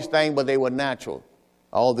saw these things, but they were natural.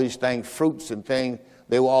 All these things, fruits and things,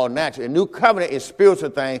 they were all natural. The New Covenant is spiritual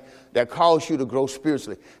thing that cause you to grow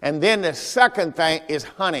spiritually. And then the second thing is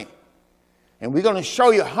honey. And we're going to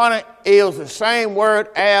show you honey is the same word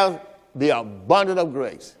as the abundance of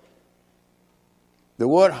grace. The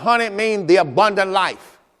word honey means the abundant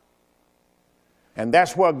life. And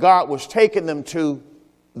that's where God was taking them to,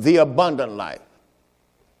 the abundant life.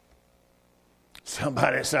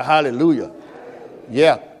 Somebody say hallelujah.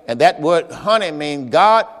 Yeah. And that word honey means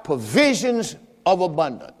God provisions of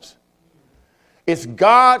abundance. It's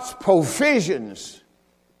God's provisions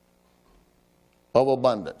of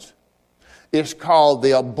abundance. It's called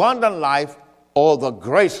the abundant life or the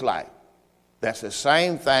grace life. That's the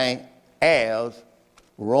same thing as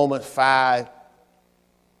Romans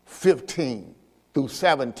 5:15 through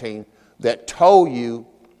 17 that told you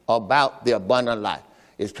about the abundant life.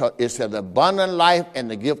 It's an abundant life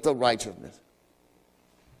and the gift of righteousness.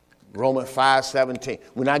 Romans 5:17.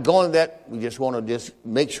 We're not going to that. We just want to just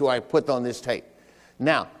make sure I put on this tape.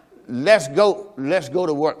 Now, let's go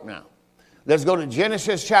to work now. Let's go to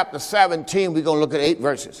Genesis chapter 17. We're going to look at 8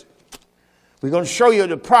 verses. We're going to show you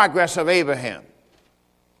the progress of Abraham.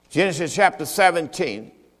 Genesis chapter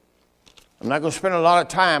 17. I'm not going to spend a lot of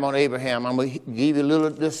time on Abraham. I'm going to give you a little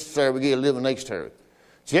this service, give you a little next service.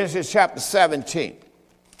 Genesis chapter 17.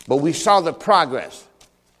 But we saw the progress.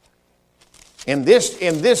 In this,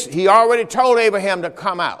 he already told Abraham to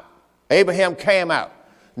come out. Abraham came out.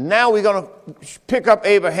 Now we're going to pick up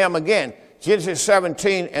Abraham again. Genesis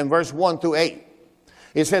 17 and verse 1 through 8.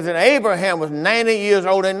 It says that Abraham was 90 years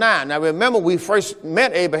old and 9. Now remember, we first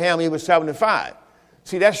met Abraham, he was 75.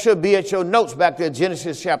 See, that should be at your notes back there,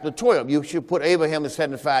 Genesis chapter 12. You should put Abraham at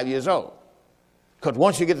 75 years old. Because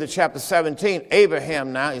once you get to chapter 17,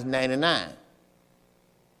 Abraham now is 99.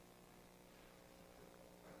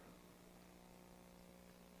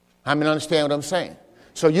 How many understand what I'm saying?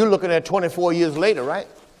 So you're looking at 24 years later, right?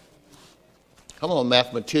 Come on,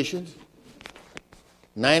 mathematicians.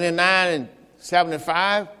 99 and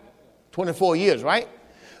 75, 24 years, right?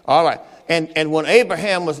 All right. And when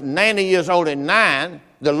Abraham was 90 years old and 9,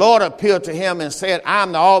 the Lord appeared to him and said,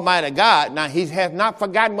 I'm the Almighty God. Now, he has not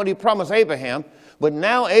forgotten what he promised Abraham, but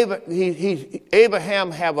now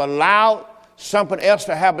Abraham have allowed something else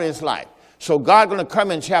to happen in his life. So God going to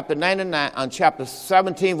come in chapter 99, on chapter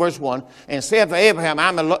 17, verse 1, and say to Abraham,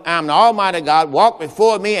 I'm the Almighty God, walk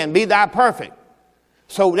before me and be thou perfect.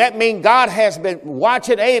 So that means God has been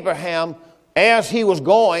watching Abraham as he was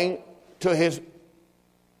going to his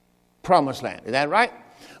promised land. Is that right?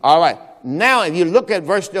 All right. Now, if you look at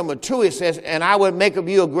verse number 2, it says, and I will make of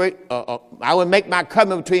you a great, I will make my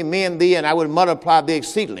covenant between me and thee, and I will multiply thee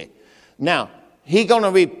exceedingly. Now, he's going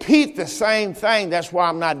to repeat the same thing. That's why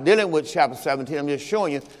I'm not dealing with chapter 17. I'm just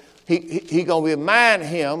showing you. He's going to remind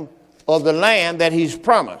him of the land that he's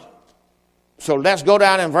promised. So let's go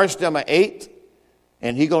down in verse number 8,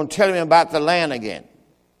 and he's going to tell him about the land again.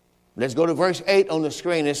 Let's go to verse 8 on the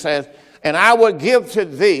screen. It says, and I will give to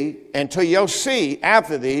thee and to your seed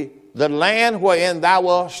after thee the land wherein thou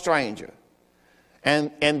wert a stranger.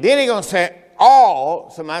 And then he's going to say,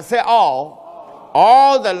 somebody say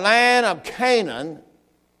all the land of Canaan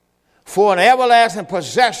for an everlasting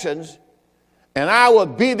possessions, and I will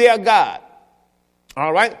be their God.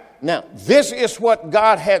 All right? Now, this is what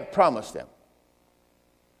God had promised them.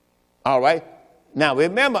 All right? Now,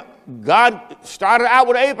 remember, God started out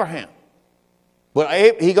with Abraham.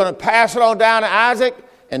 But he's going to pass it on down to Isaac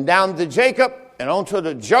and down to Jacob and on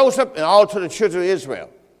to Joseph and all to the children of Israel.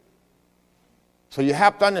 So you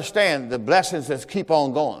have to understand the blessings that keep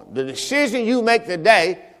on going. The decision you make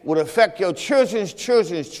today will affect your children's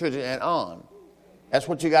children's children and on. That's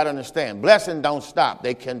what you got to understand. Blessings don't stop.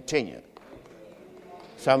 They continue.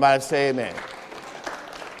 Somebody say amen.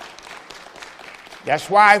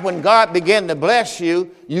 That's why when God begin to bless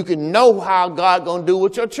you, you can know how God going to do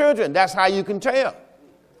with your children. That's how you can tell.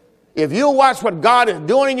 If you watch what God is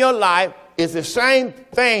doing in your life, it's the same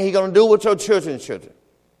thing he's going to do with your children's children.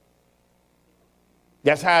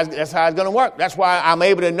 That's how it's going to work. That's why I'm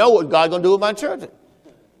able to know what God's going to do with my children.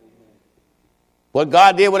 What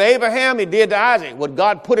God did with Abraham, he did to Isaac. What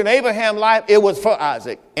God put in Abraham's life, it was for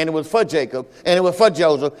Isaac, and it was for Jacob, and it was for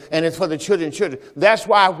Joseph, and it's for the children's children. That's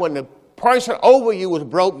why when the person over you was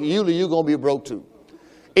broke, you're going to be broke too.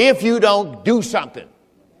 If you don't do something,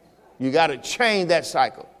 you got to change that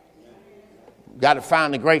cycle. You got to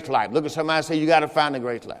find the great life. Look at somebody and say, you got to find the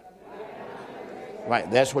great life.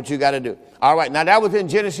 Right, that's what you got to do. All right, now that was in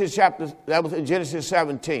Genesis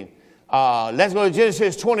 17. Let's go to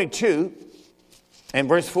Genesis 22 and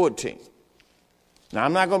verse 14. Now,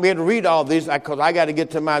 I'm not going to be able to read all these because I got to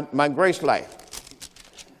get to my grace life.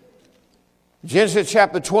 Genesis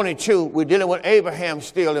chapter 22, we're dealing with Abraham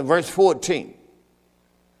still in verse 14.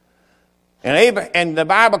 And the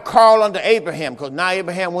Bible called unto Abraham, because now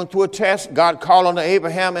Abraham went through a test. God called unto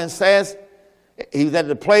Abraham and says, he was at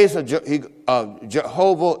the place of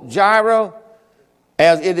Jehovah Jireh,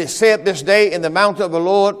 as it is said this day in the mountain of the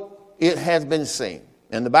Lord, it has been seen.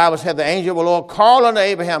 And the Bible said the angel of the Lord called unto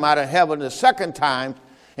Abraham out of heaven the second time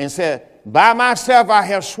and said, by myself I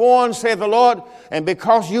have sworn, saith the Lord, and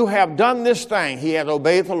because you have done this thing, he has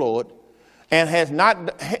obeyed the Lord, and has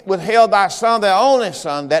not withheld thy son, thy only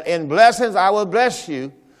son, that in blessings I will bless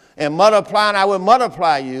you, and multiplying I will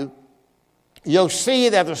multiply you, your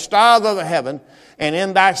seed as the stars of the heaven, and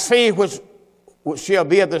in thy seed which shall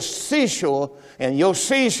be at the seashore, and your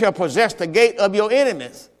seed shall possess the gate of your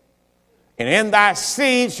enemies. And in thy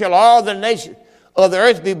seed shall all the nations of the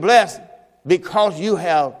earth be blessed, because you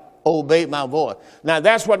have obeyed my voice. Now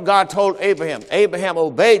that's what God told Abraham. Abraham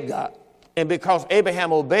obeyed God. And because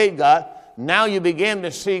Abraham obeyed God, now you begin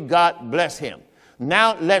to see God bless him.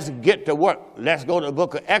 Now let's get to work. Let's go to the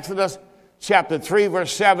book of Exodus, chapter 3,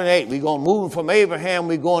 verse 7 and 8. We're going to move from Abraham,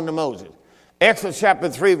 we're going to Moses. Exodus chapter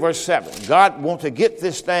 3, verse 7. God wants to get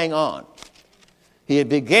this thing on. He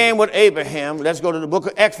began with Abraham. Let's go to the book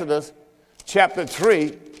of Exodus, chapter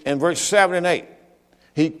 3, and verse 7 and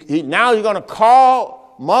 8. Now he's going to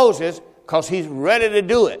call Moses because he's ready to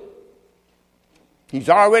do it. He's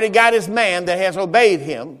already got his man that has obeyed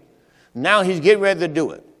him. Now he's getting ready to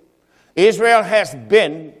do it. Israel has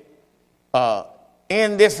been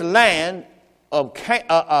in this land of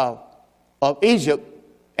Egypt,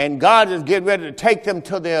 and God is getting ready to take them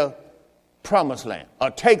to their promised land,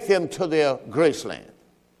 or take them to their grace land,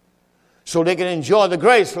 so they can enjoy the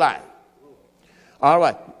grace life. All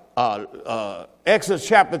right. Exodus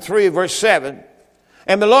chapter 3, verse 7.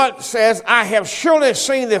 And the Lord says, I have surely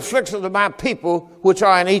seen the afflictions of my people which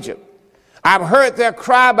are in Egypt. I've heard their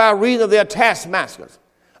cry by reason of their taskmasters.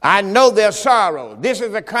 I know their sorrow. This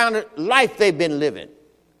is the kind of life they've been living.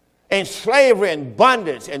 in slavery and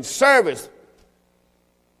bondage and service.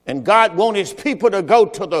 And God wants his people to go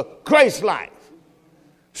to the grace life.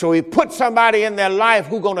 So he put somebody in their life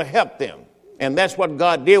who's going to help them. And that's what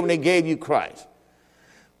God did when he gave you Christ.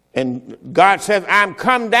 And God says, I'm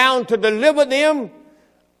come down to deliver them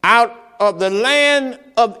out of the land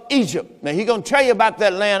of Egypt. Now, he's going to tell you about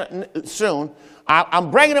that land soon.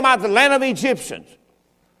 I'm bringing them out of the land of Egyptians.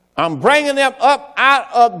 I'm bringing them up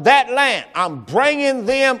out of that land. I'm bringing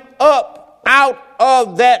them up out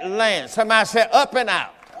of that land. Somebody say up and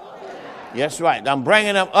out. Yes, right. I'm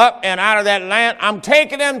bringing them up and out of that land. I'm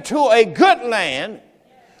taking them to a good land,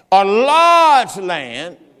 a large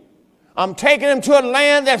land. I'm taking them to a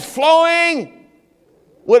land that's flowing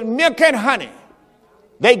with milk and honey.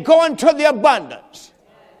 They go into the abundance.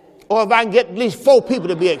 Or if I can get at least 4 people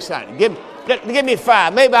to be excited. Give me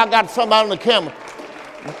 5. Maybe I got somebody on the camera.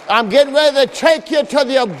 I'm getting ready to take you to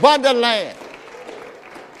the abundant land.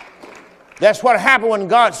 That's what happened when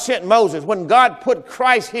God sent Moses. When God put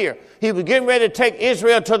Christ here, he was getting ready to take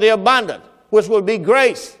Israel to the abundant, which would be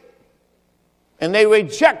grace. And they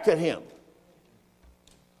rejected him.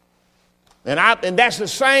 And that's the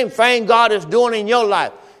same thing God is doing in your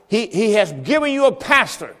life. He has given you a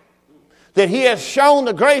pastor that he has shown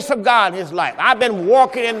the grace of God in his life. I've been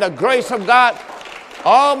walking in the grace of God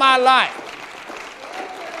all my life.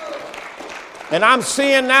 And I'm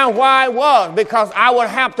seeing now why it was, because I would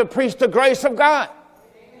have to preach the grace of God.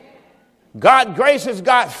 God's grace is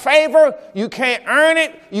God's favor. You can't earn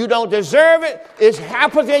it. You don't deserve it. It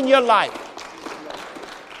happens in your life.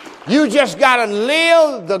 You just got to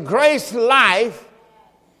live the grace life,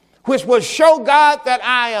 which will show God that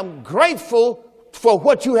I am grateful for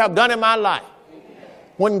what you have done in my life.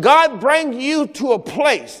 When God brings you to a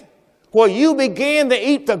place where you begin to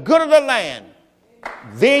eat the good of the land,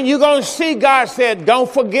 then you're going to see God said, don't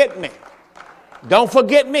forget me. Don't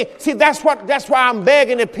forget me. See, that's why I'm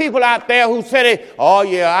begging the people out there who say, oh,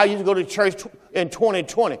 yeah, I used to go to church in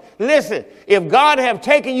 2020. Listen, if God have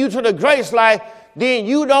taken you to the grace life, then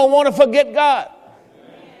you don't want to forget God.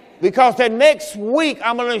 Because the next week,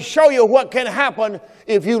 I'm going to show you what can happen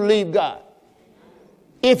if you leave God.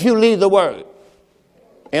 If you leave the word.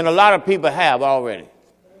 And a lot of people have already.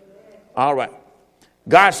 All right.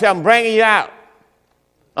 God said, I'm bringing you out.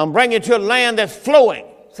 I'm bringing you to a land that's flowing.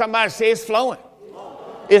 Somebody say it's flowing.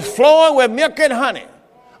 It's flowing with milk and honey.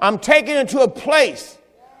 I'm taking you to a place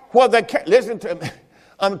where listen to me.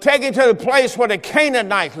 I'm taking you to the place where the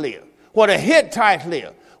Canaanites live, where the Hittites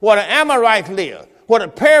live, where the Amorites live, where the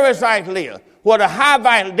Perizzites live, where the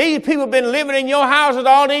Hivites. These people have been living in your houses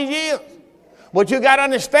all these years. But you got to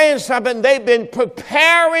understand something. They've been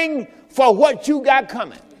preparing for what you got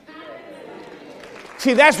coming.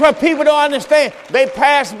 See, that's what people don't understand. They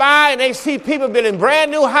pass by and they see people building brand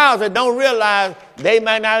new houses and don't realize they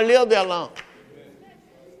might not live there long.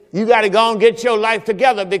 You got to go and get your life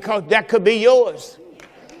together because that could be yours.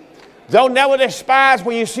 Don't never despise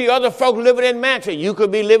when you see other folks living in mansions. You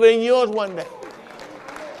could be living in yours one day.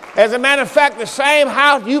 As a matter of fact, the same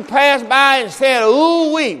house you passed by and said,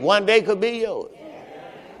 ooh-wee, one day could be yours.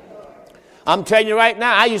 I'm telling you right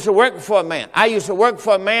now, I used to work for a man. I used to work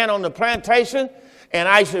for a man on the plantation. And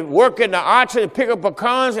I used to work in the orchard and pick up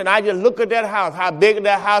pecans, and I just look at that house, how big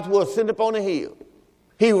that house was sitting up on the hill.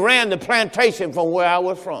 He ran the plantation from where I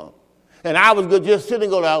was from. And I was just sitting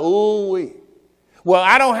and go like, ooh-wee. Well,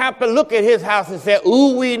 I don't have to look at his house and say,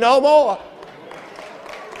 ooh-wee no more.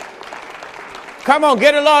 Come on,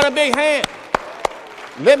 get the Lord a big hand.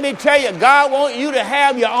 Let me tell you, God wants you to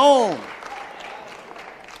have your own.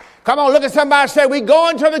 Come on, look at somebody and say, we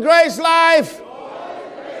going to the grace life.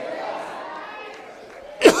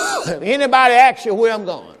 Anybody ask you where I'm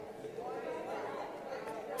going?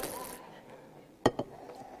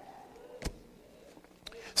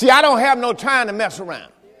 See, I don't have no time to mess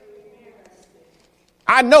around.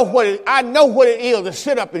 I know what it is to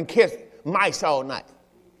sit up and kiss mice all night.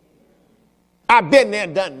 I've been there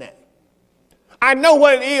and done that. I know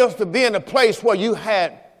what it is to be in a place where you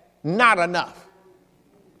had not enough.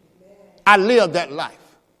 I lived that life.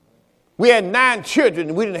 We had 9 children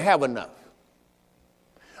and we didn't have enough.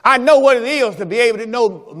 I know what it is to be able to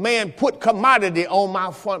know man put commodity on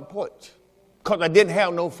my front porch because I didn't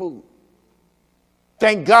have no food.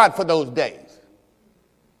 Thank God for those days.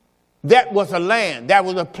 That was a land. That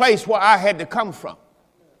was a place where I had to come from.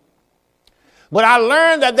 But I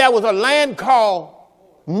learned that there was a land called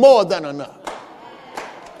more than enough.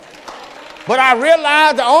 But I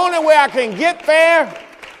realized the only way I can get there,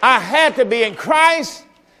 I had to be in Christ,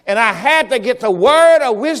 and I had to get the word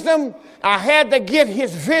of wisdom, I had to get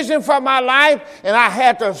his vision for my life, and I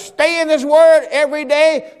had to stay in his word every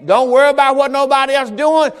day. Don't worry about what nobody else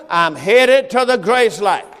doing. I'm headed to the grace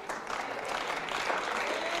life.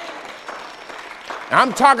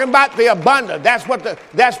 I'm talking about the abundance. That's what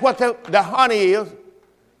the honey is.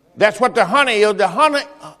 That's what the honey is. The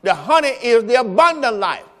honey is the abundant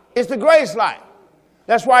life. It's the grace life.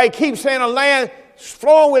 That's why he keeps saying a land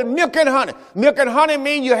flowing with milk and honey. Milk and honey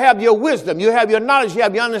mean you have your wisdom, you have your knowledge, you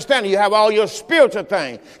have your understanding, you have all your spiritual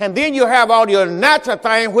things. And then you have all your natural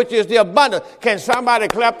things, which is the abundance. Can somebody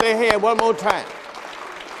clap their hand one more time?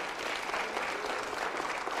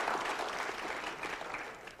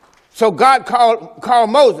 So God called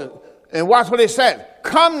Moses, and watch what he said.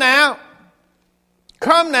 Come now,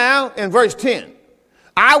 in verse 10.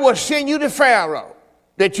 I will send you to Pharaoh,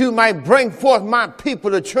 that you might bring forth my people,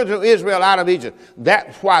 the children of Israel, out of Egypt.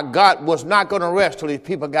 That's why God was not going to rest till these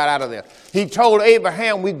people got out of there. He told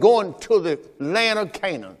Abraham, we're going to the land of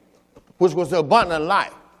Canaan, which was the abundant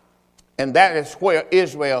life. And that is where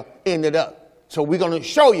Israel ended up. So we're going to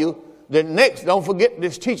show you the next, don't forget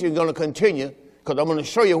this teaching is going to continue, because I'm going to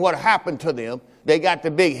show you what happened to them. They got the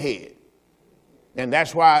big head. And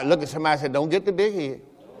that's why I look at somebody and say, don't get the big head.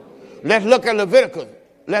 Let's look at Leviticus.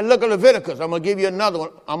 I'm going to give you another one.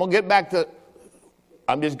 I'm going to get back to,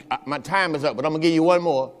 my time is up, but I'm going to give you one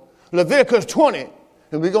more. Leviticus 20,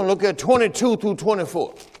 and we're going to look at 22 through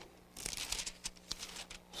 24.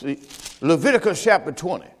 See, Leviticus chapter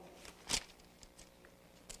 20.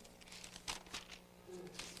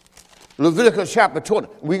 Leviticus chapter 20.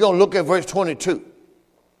 We're going to look at verse 22.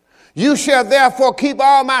 You shall therefore keep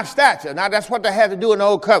all my statutes. Now that's what they had to do in the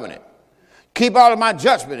old covenant. Keep all of my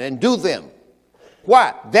judgment and do them.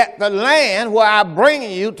 Why? That the land where I bring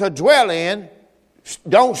you to dwell in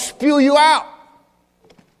don't spew you out.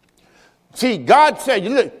 See, God said,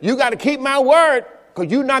 look, you got to keep my word,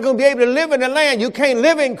 because you're not going to be able to live in the land. You can't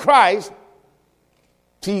live in Christ.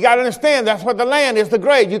 See, you got to understand that's what the land is, the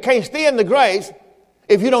grace. You can't stay in the grace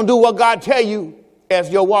if you don't do what God tell you as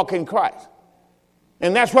your walk in Christ.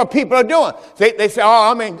 And that's what people are doing. They say,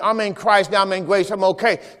 oh, I'm in Christ now, I'm in grace, I'm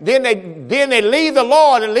okay. Then they leave the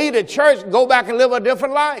Lord and leave the church, go back and live a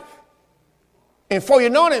different life. And before you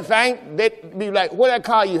know anything, they'd be like, what that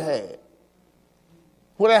car you had?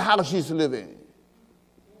 What that house you used to live in?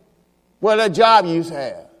 What that job you used to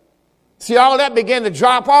have? See, all that began to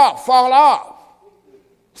drop off, fall off.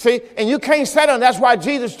 See, and you can't settle. That's why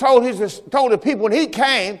Jesus told the people when he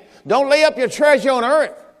came, don't lay up your treasure on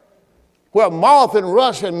earth, where moth and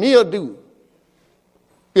rust and mildew,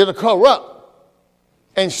 it'll corrupt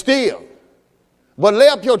and steal. But lay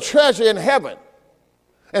up your treasure in heaven.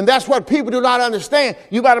 And that's what people do not understand.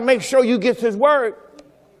 You got to make sure you get his word.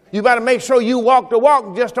 You got to make sure you walk the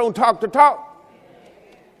walk, just don't talk the talk.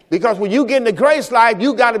 Because when you get in the grace life,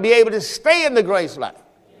 you got to be able to stay in the grace life.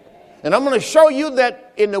 And I'm going to show you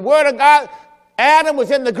that in the word of God, Adam was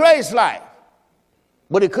in the grace life,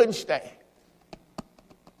 but he couldn't stay.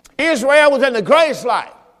 Israel was in the grace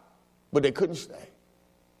life, but they couldn't stay.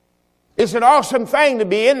 It's an awesome thing to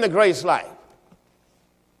be in the grace life.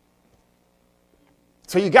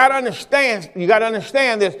 So you got to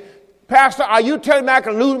understand this. Pastor, are you telling me I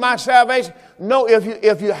can lose my salvation? No,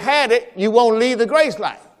 if you had it, you won't leave the grace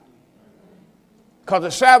life. Because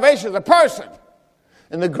the salvation is a person.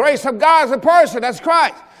 And the grace of God is a person. That's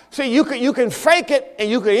Christ. See, you can fake it and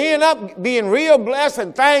you can end up being real blessed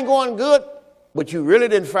and things going good, but you really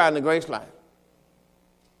didn't find the grace life.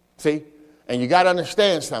 See? And you got to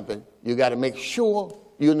understand something. You got to make sure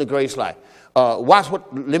you're in the grace life.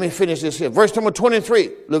 Let me finish this here. Verse number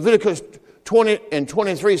 23, Leviticus 20 and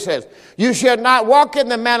 23 says, you shall not walk in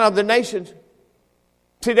the manner of the nations.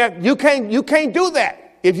 See that you can't do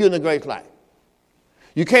that if you're in the grace life.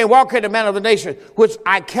 You can't walk in the manner of the nation which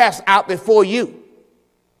I cast out before you.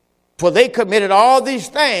 For they committed all these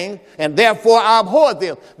things, and therefore I abhorred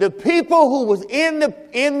them. The people who was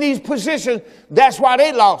in these positions, that's why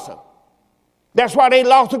they lost them. That's why they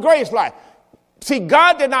lost the grace life. See,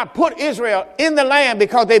 God did not put Israel in the land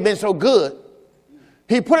because they've been so good.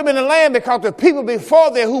 He put them in the land because the people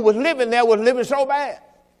before there who was living there was living so bad.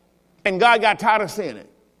 And God got tired of seeing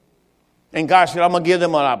it. And God said, I'm going to give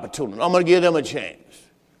them an opportunity. I'm going to give them a chance.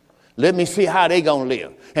 Let me see how they going to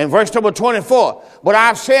live. And verse number 24, but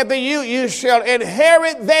I've said to you, you shall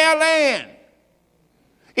inherit their land.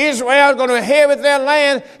 Israel is going to inherit their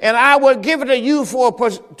land, and I will give it to you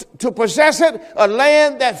to possess it, a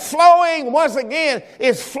land that's flowing, once again,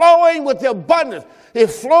 is flowing with the abundance.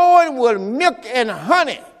 It's flowing with milk and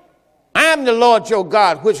honey. I am the Lord your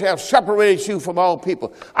God, which have separated you from all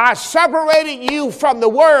people. I separated you from the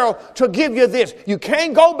world to give you this. You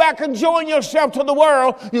can't go back and join yourself to the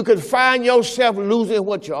world. You can find yourself losing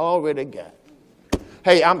what you already got.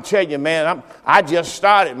 Hey, I'm telling you, man, I just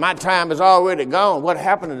started. My time is already gone. What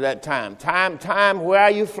happened to that time? Time, where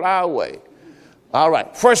you fly away. All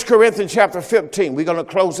right, 1 Corinthians chapter 15. We're going to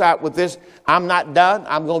close out with this. I'm not done.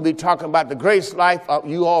 I'm going to be talking about the grace life.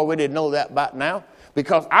 You already know that by now.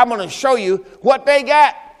 Because I'm going to show you what they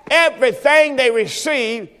got. Everything they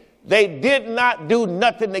received, they did not do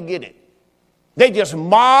nothing to get it. They just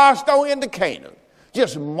marched on into Canaan.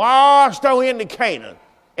 Just marched on into Canaan.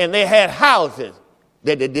 And they had houses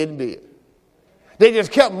that they didn't build. They just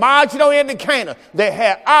kept marching on into Canaan. They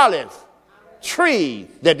had olive trees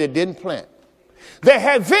that they didn't plant. They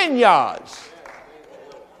had vineyards.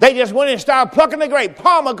 They just went and started plucking the grape,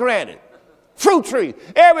 pomegranate. Fruit trees,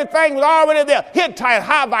 everything was already there. Hittite,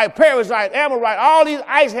 Hivite, Perizzite, Amorite, all these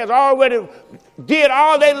ice has already did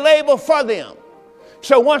all their labor for them.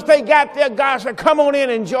 So once they got there, God said, come on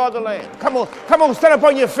in and enjoy the land. Come on, stand up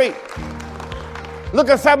on your feet. Look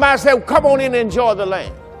at somebody and say, come on in and enjoy the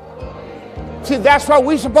land. See, that's what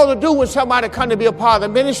we're supposed to do when somebody comes to be a part of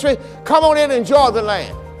the ministry. Come on in and enjoy the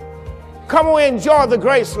land. Come on and enjoy the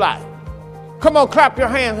grace life. Come on, clap your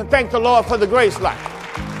hands and thank the Lord for the grace life.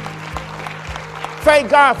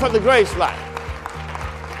 Thank God for the grace life.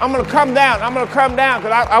 I'm going to come down.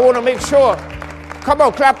 Because I want to make sure. Come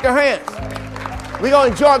on, clap your hands. We're going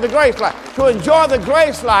to enjoy the grace life. To enjoy the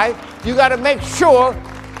grace life, you got to make sure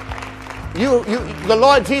the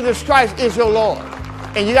Lord Jesus Christ is your Lord.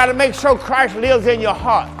 And you got to make sure Christ lives in your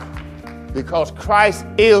heart. Because Christ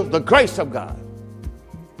is the grace of God.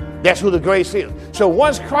 That's who the grace is. So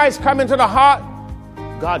once Christ comes into the heart,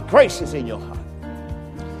 God's grace is in your heart.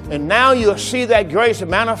 And now you'll see that grace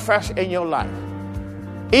manifest in your life.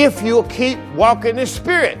 If you'll keep walking in the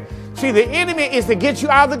Spirit. See, the enemy is to get you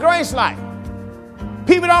out of the grace life.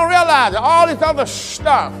 People don't realize that all this other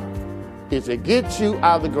stuff is to get you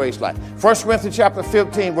out of the grace life. 1 Corinthians chapter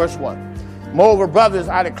 15, verse 1. Moreover, brothers,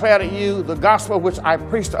 I declare to you the gospel which I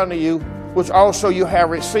preached unto you, which also you have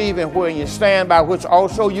received and wherein you stand, by which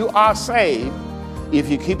also you are saved, if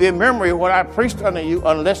you keep in memory what I preached unto you,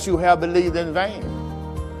 unless you have believed in vain.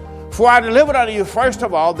 For I delivered unto you first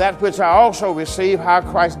of all that which I also received, how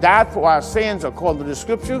Christ died for our sins according to the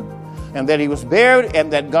Scripture, and that he was buried, and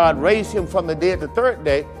that God raised him from the dead the third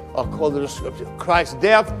day according to the Scripture. Christ's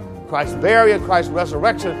death, Christ's burial, Christ's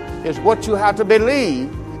resurrection is what you have to believe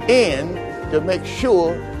in to make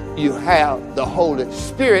sure you have the Holy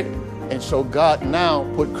Spirit. And so God now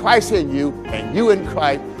put Christ in you, and you in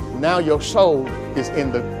Christ. Now your soul is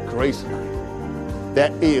in the grace life.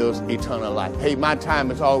 That is eternal life. Hey, my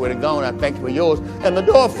time is already gone. I thank you for yours. And the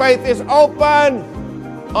door of faith is open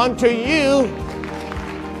unto you.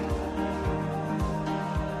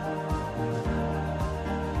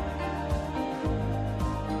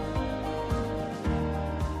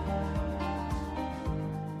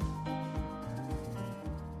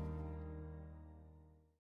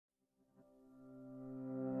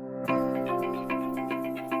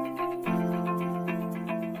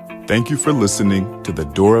 Thank you for listening to the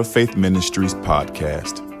Door of Faith Ministries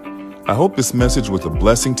podcast. I hope this message was a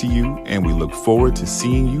blessing to you, and we look forward to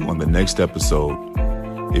seeing you on the next episode.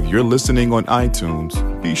 If you're listening on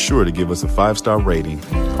iTunes, be sure to give us a 5-star rating.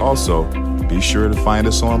 Also, be sure to find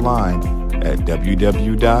us online at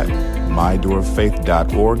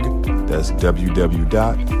www.mydooroffaith.org. That's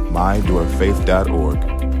www.mydooroffaith.org.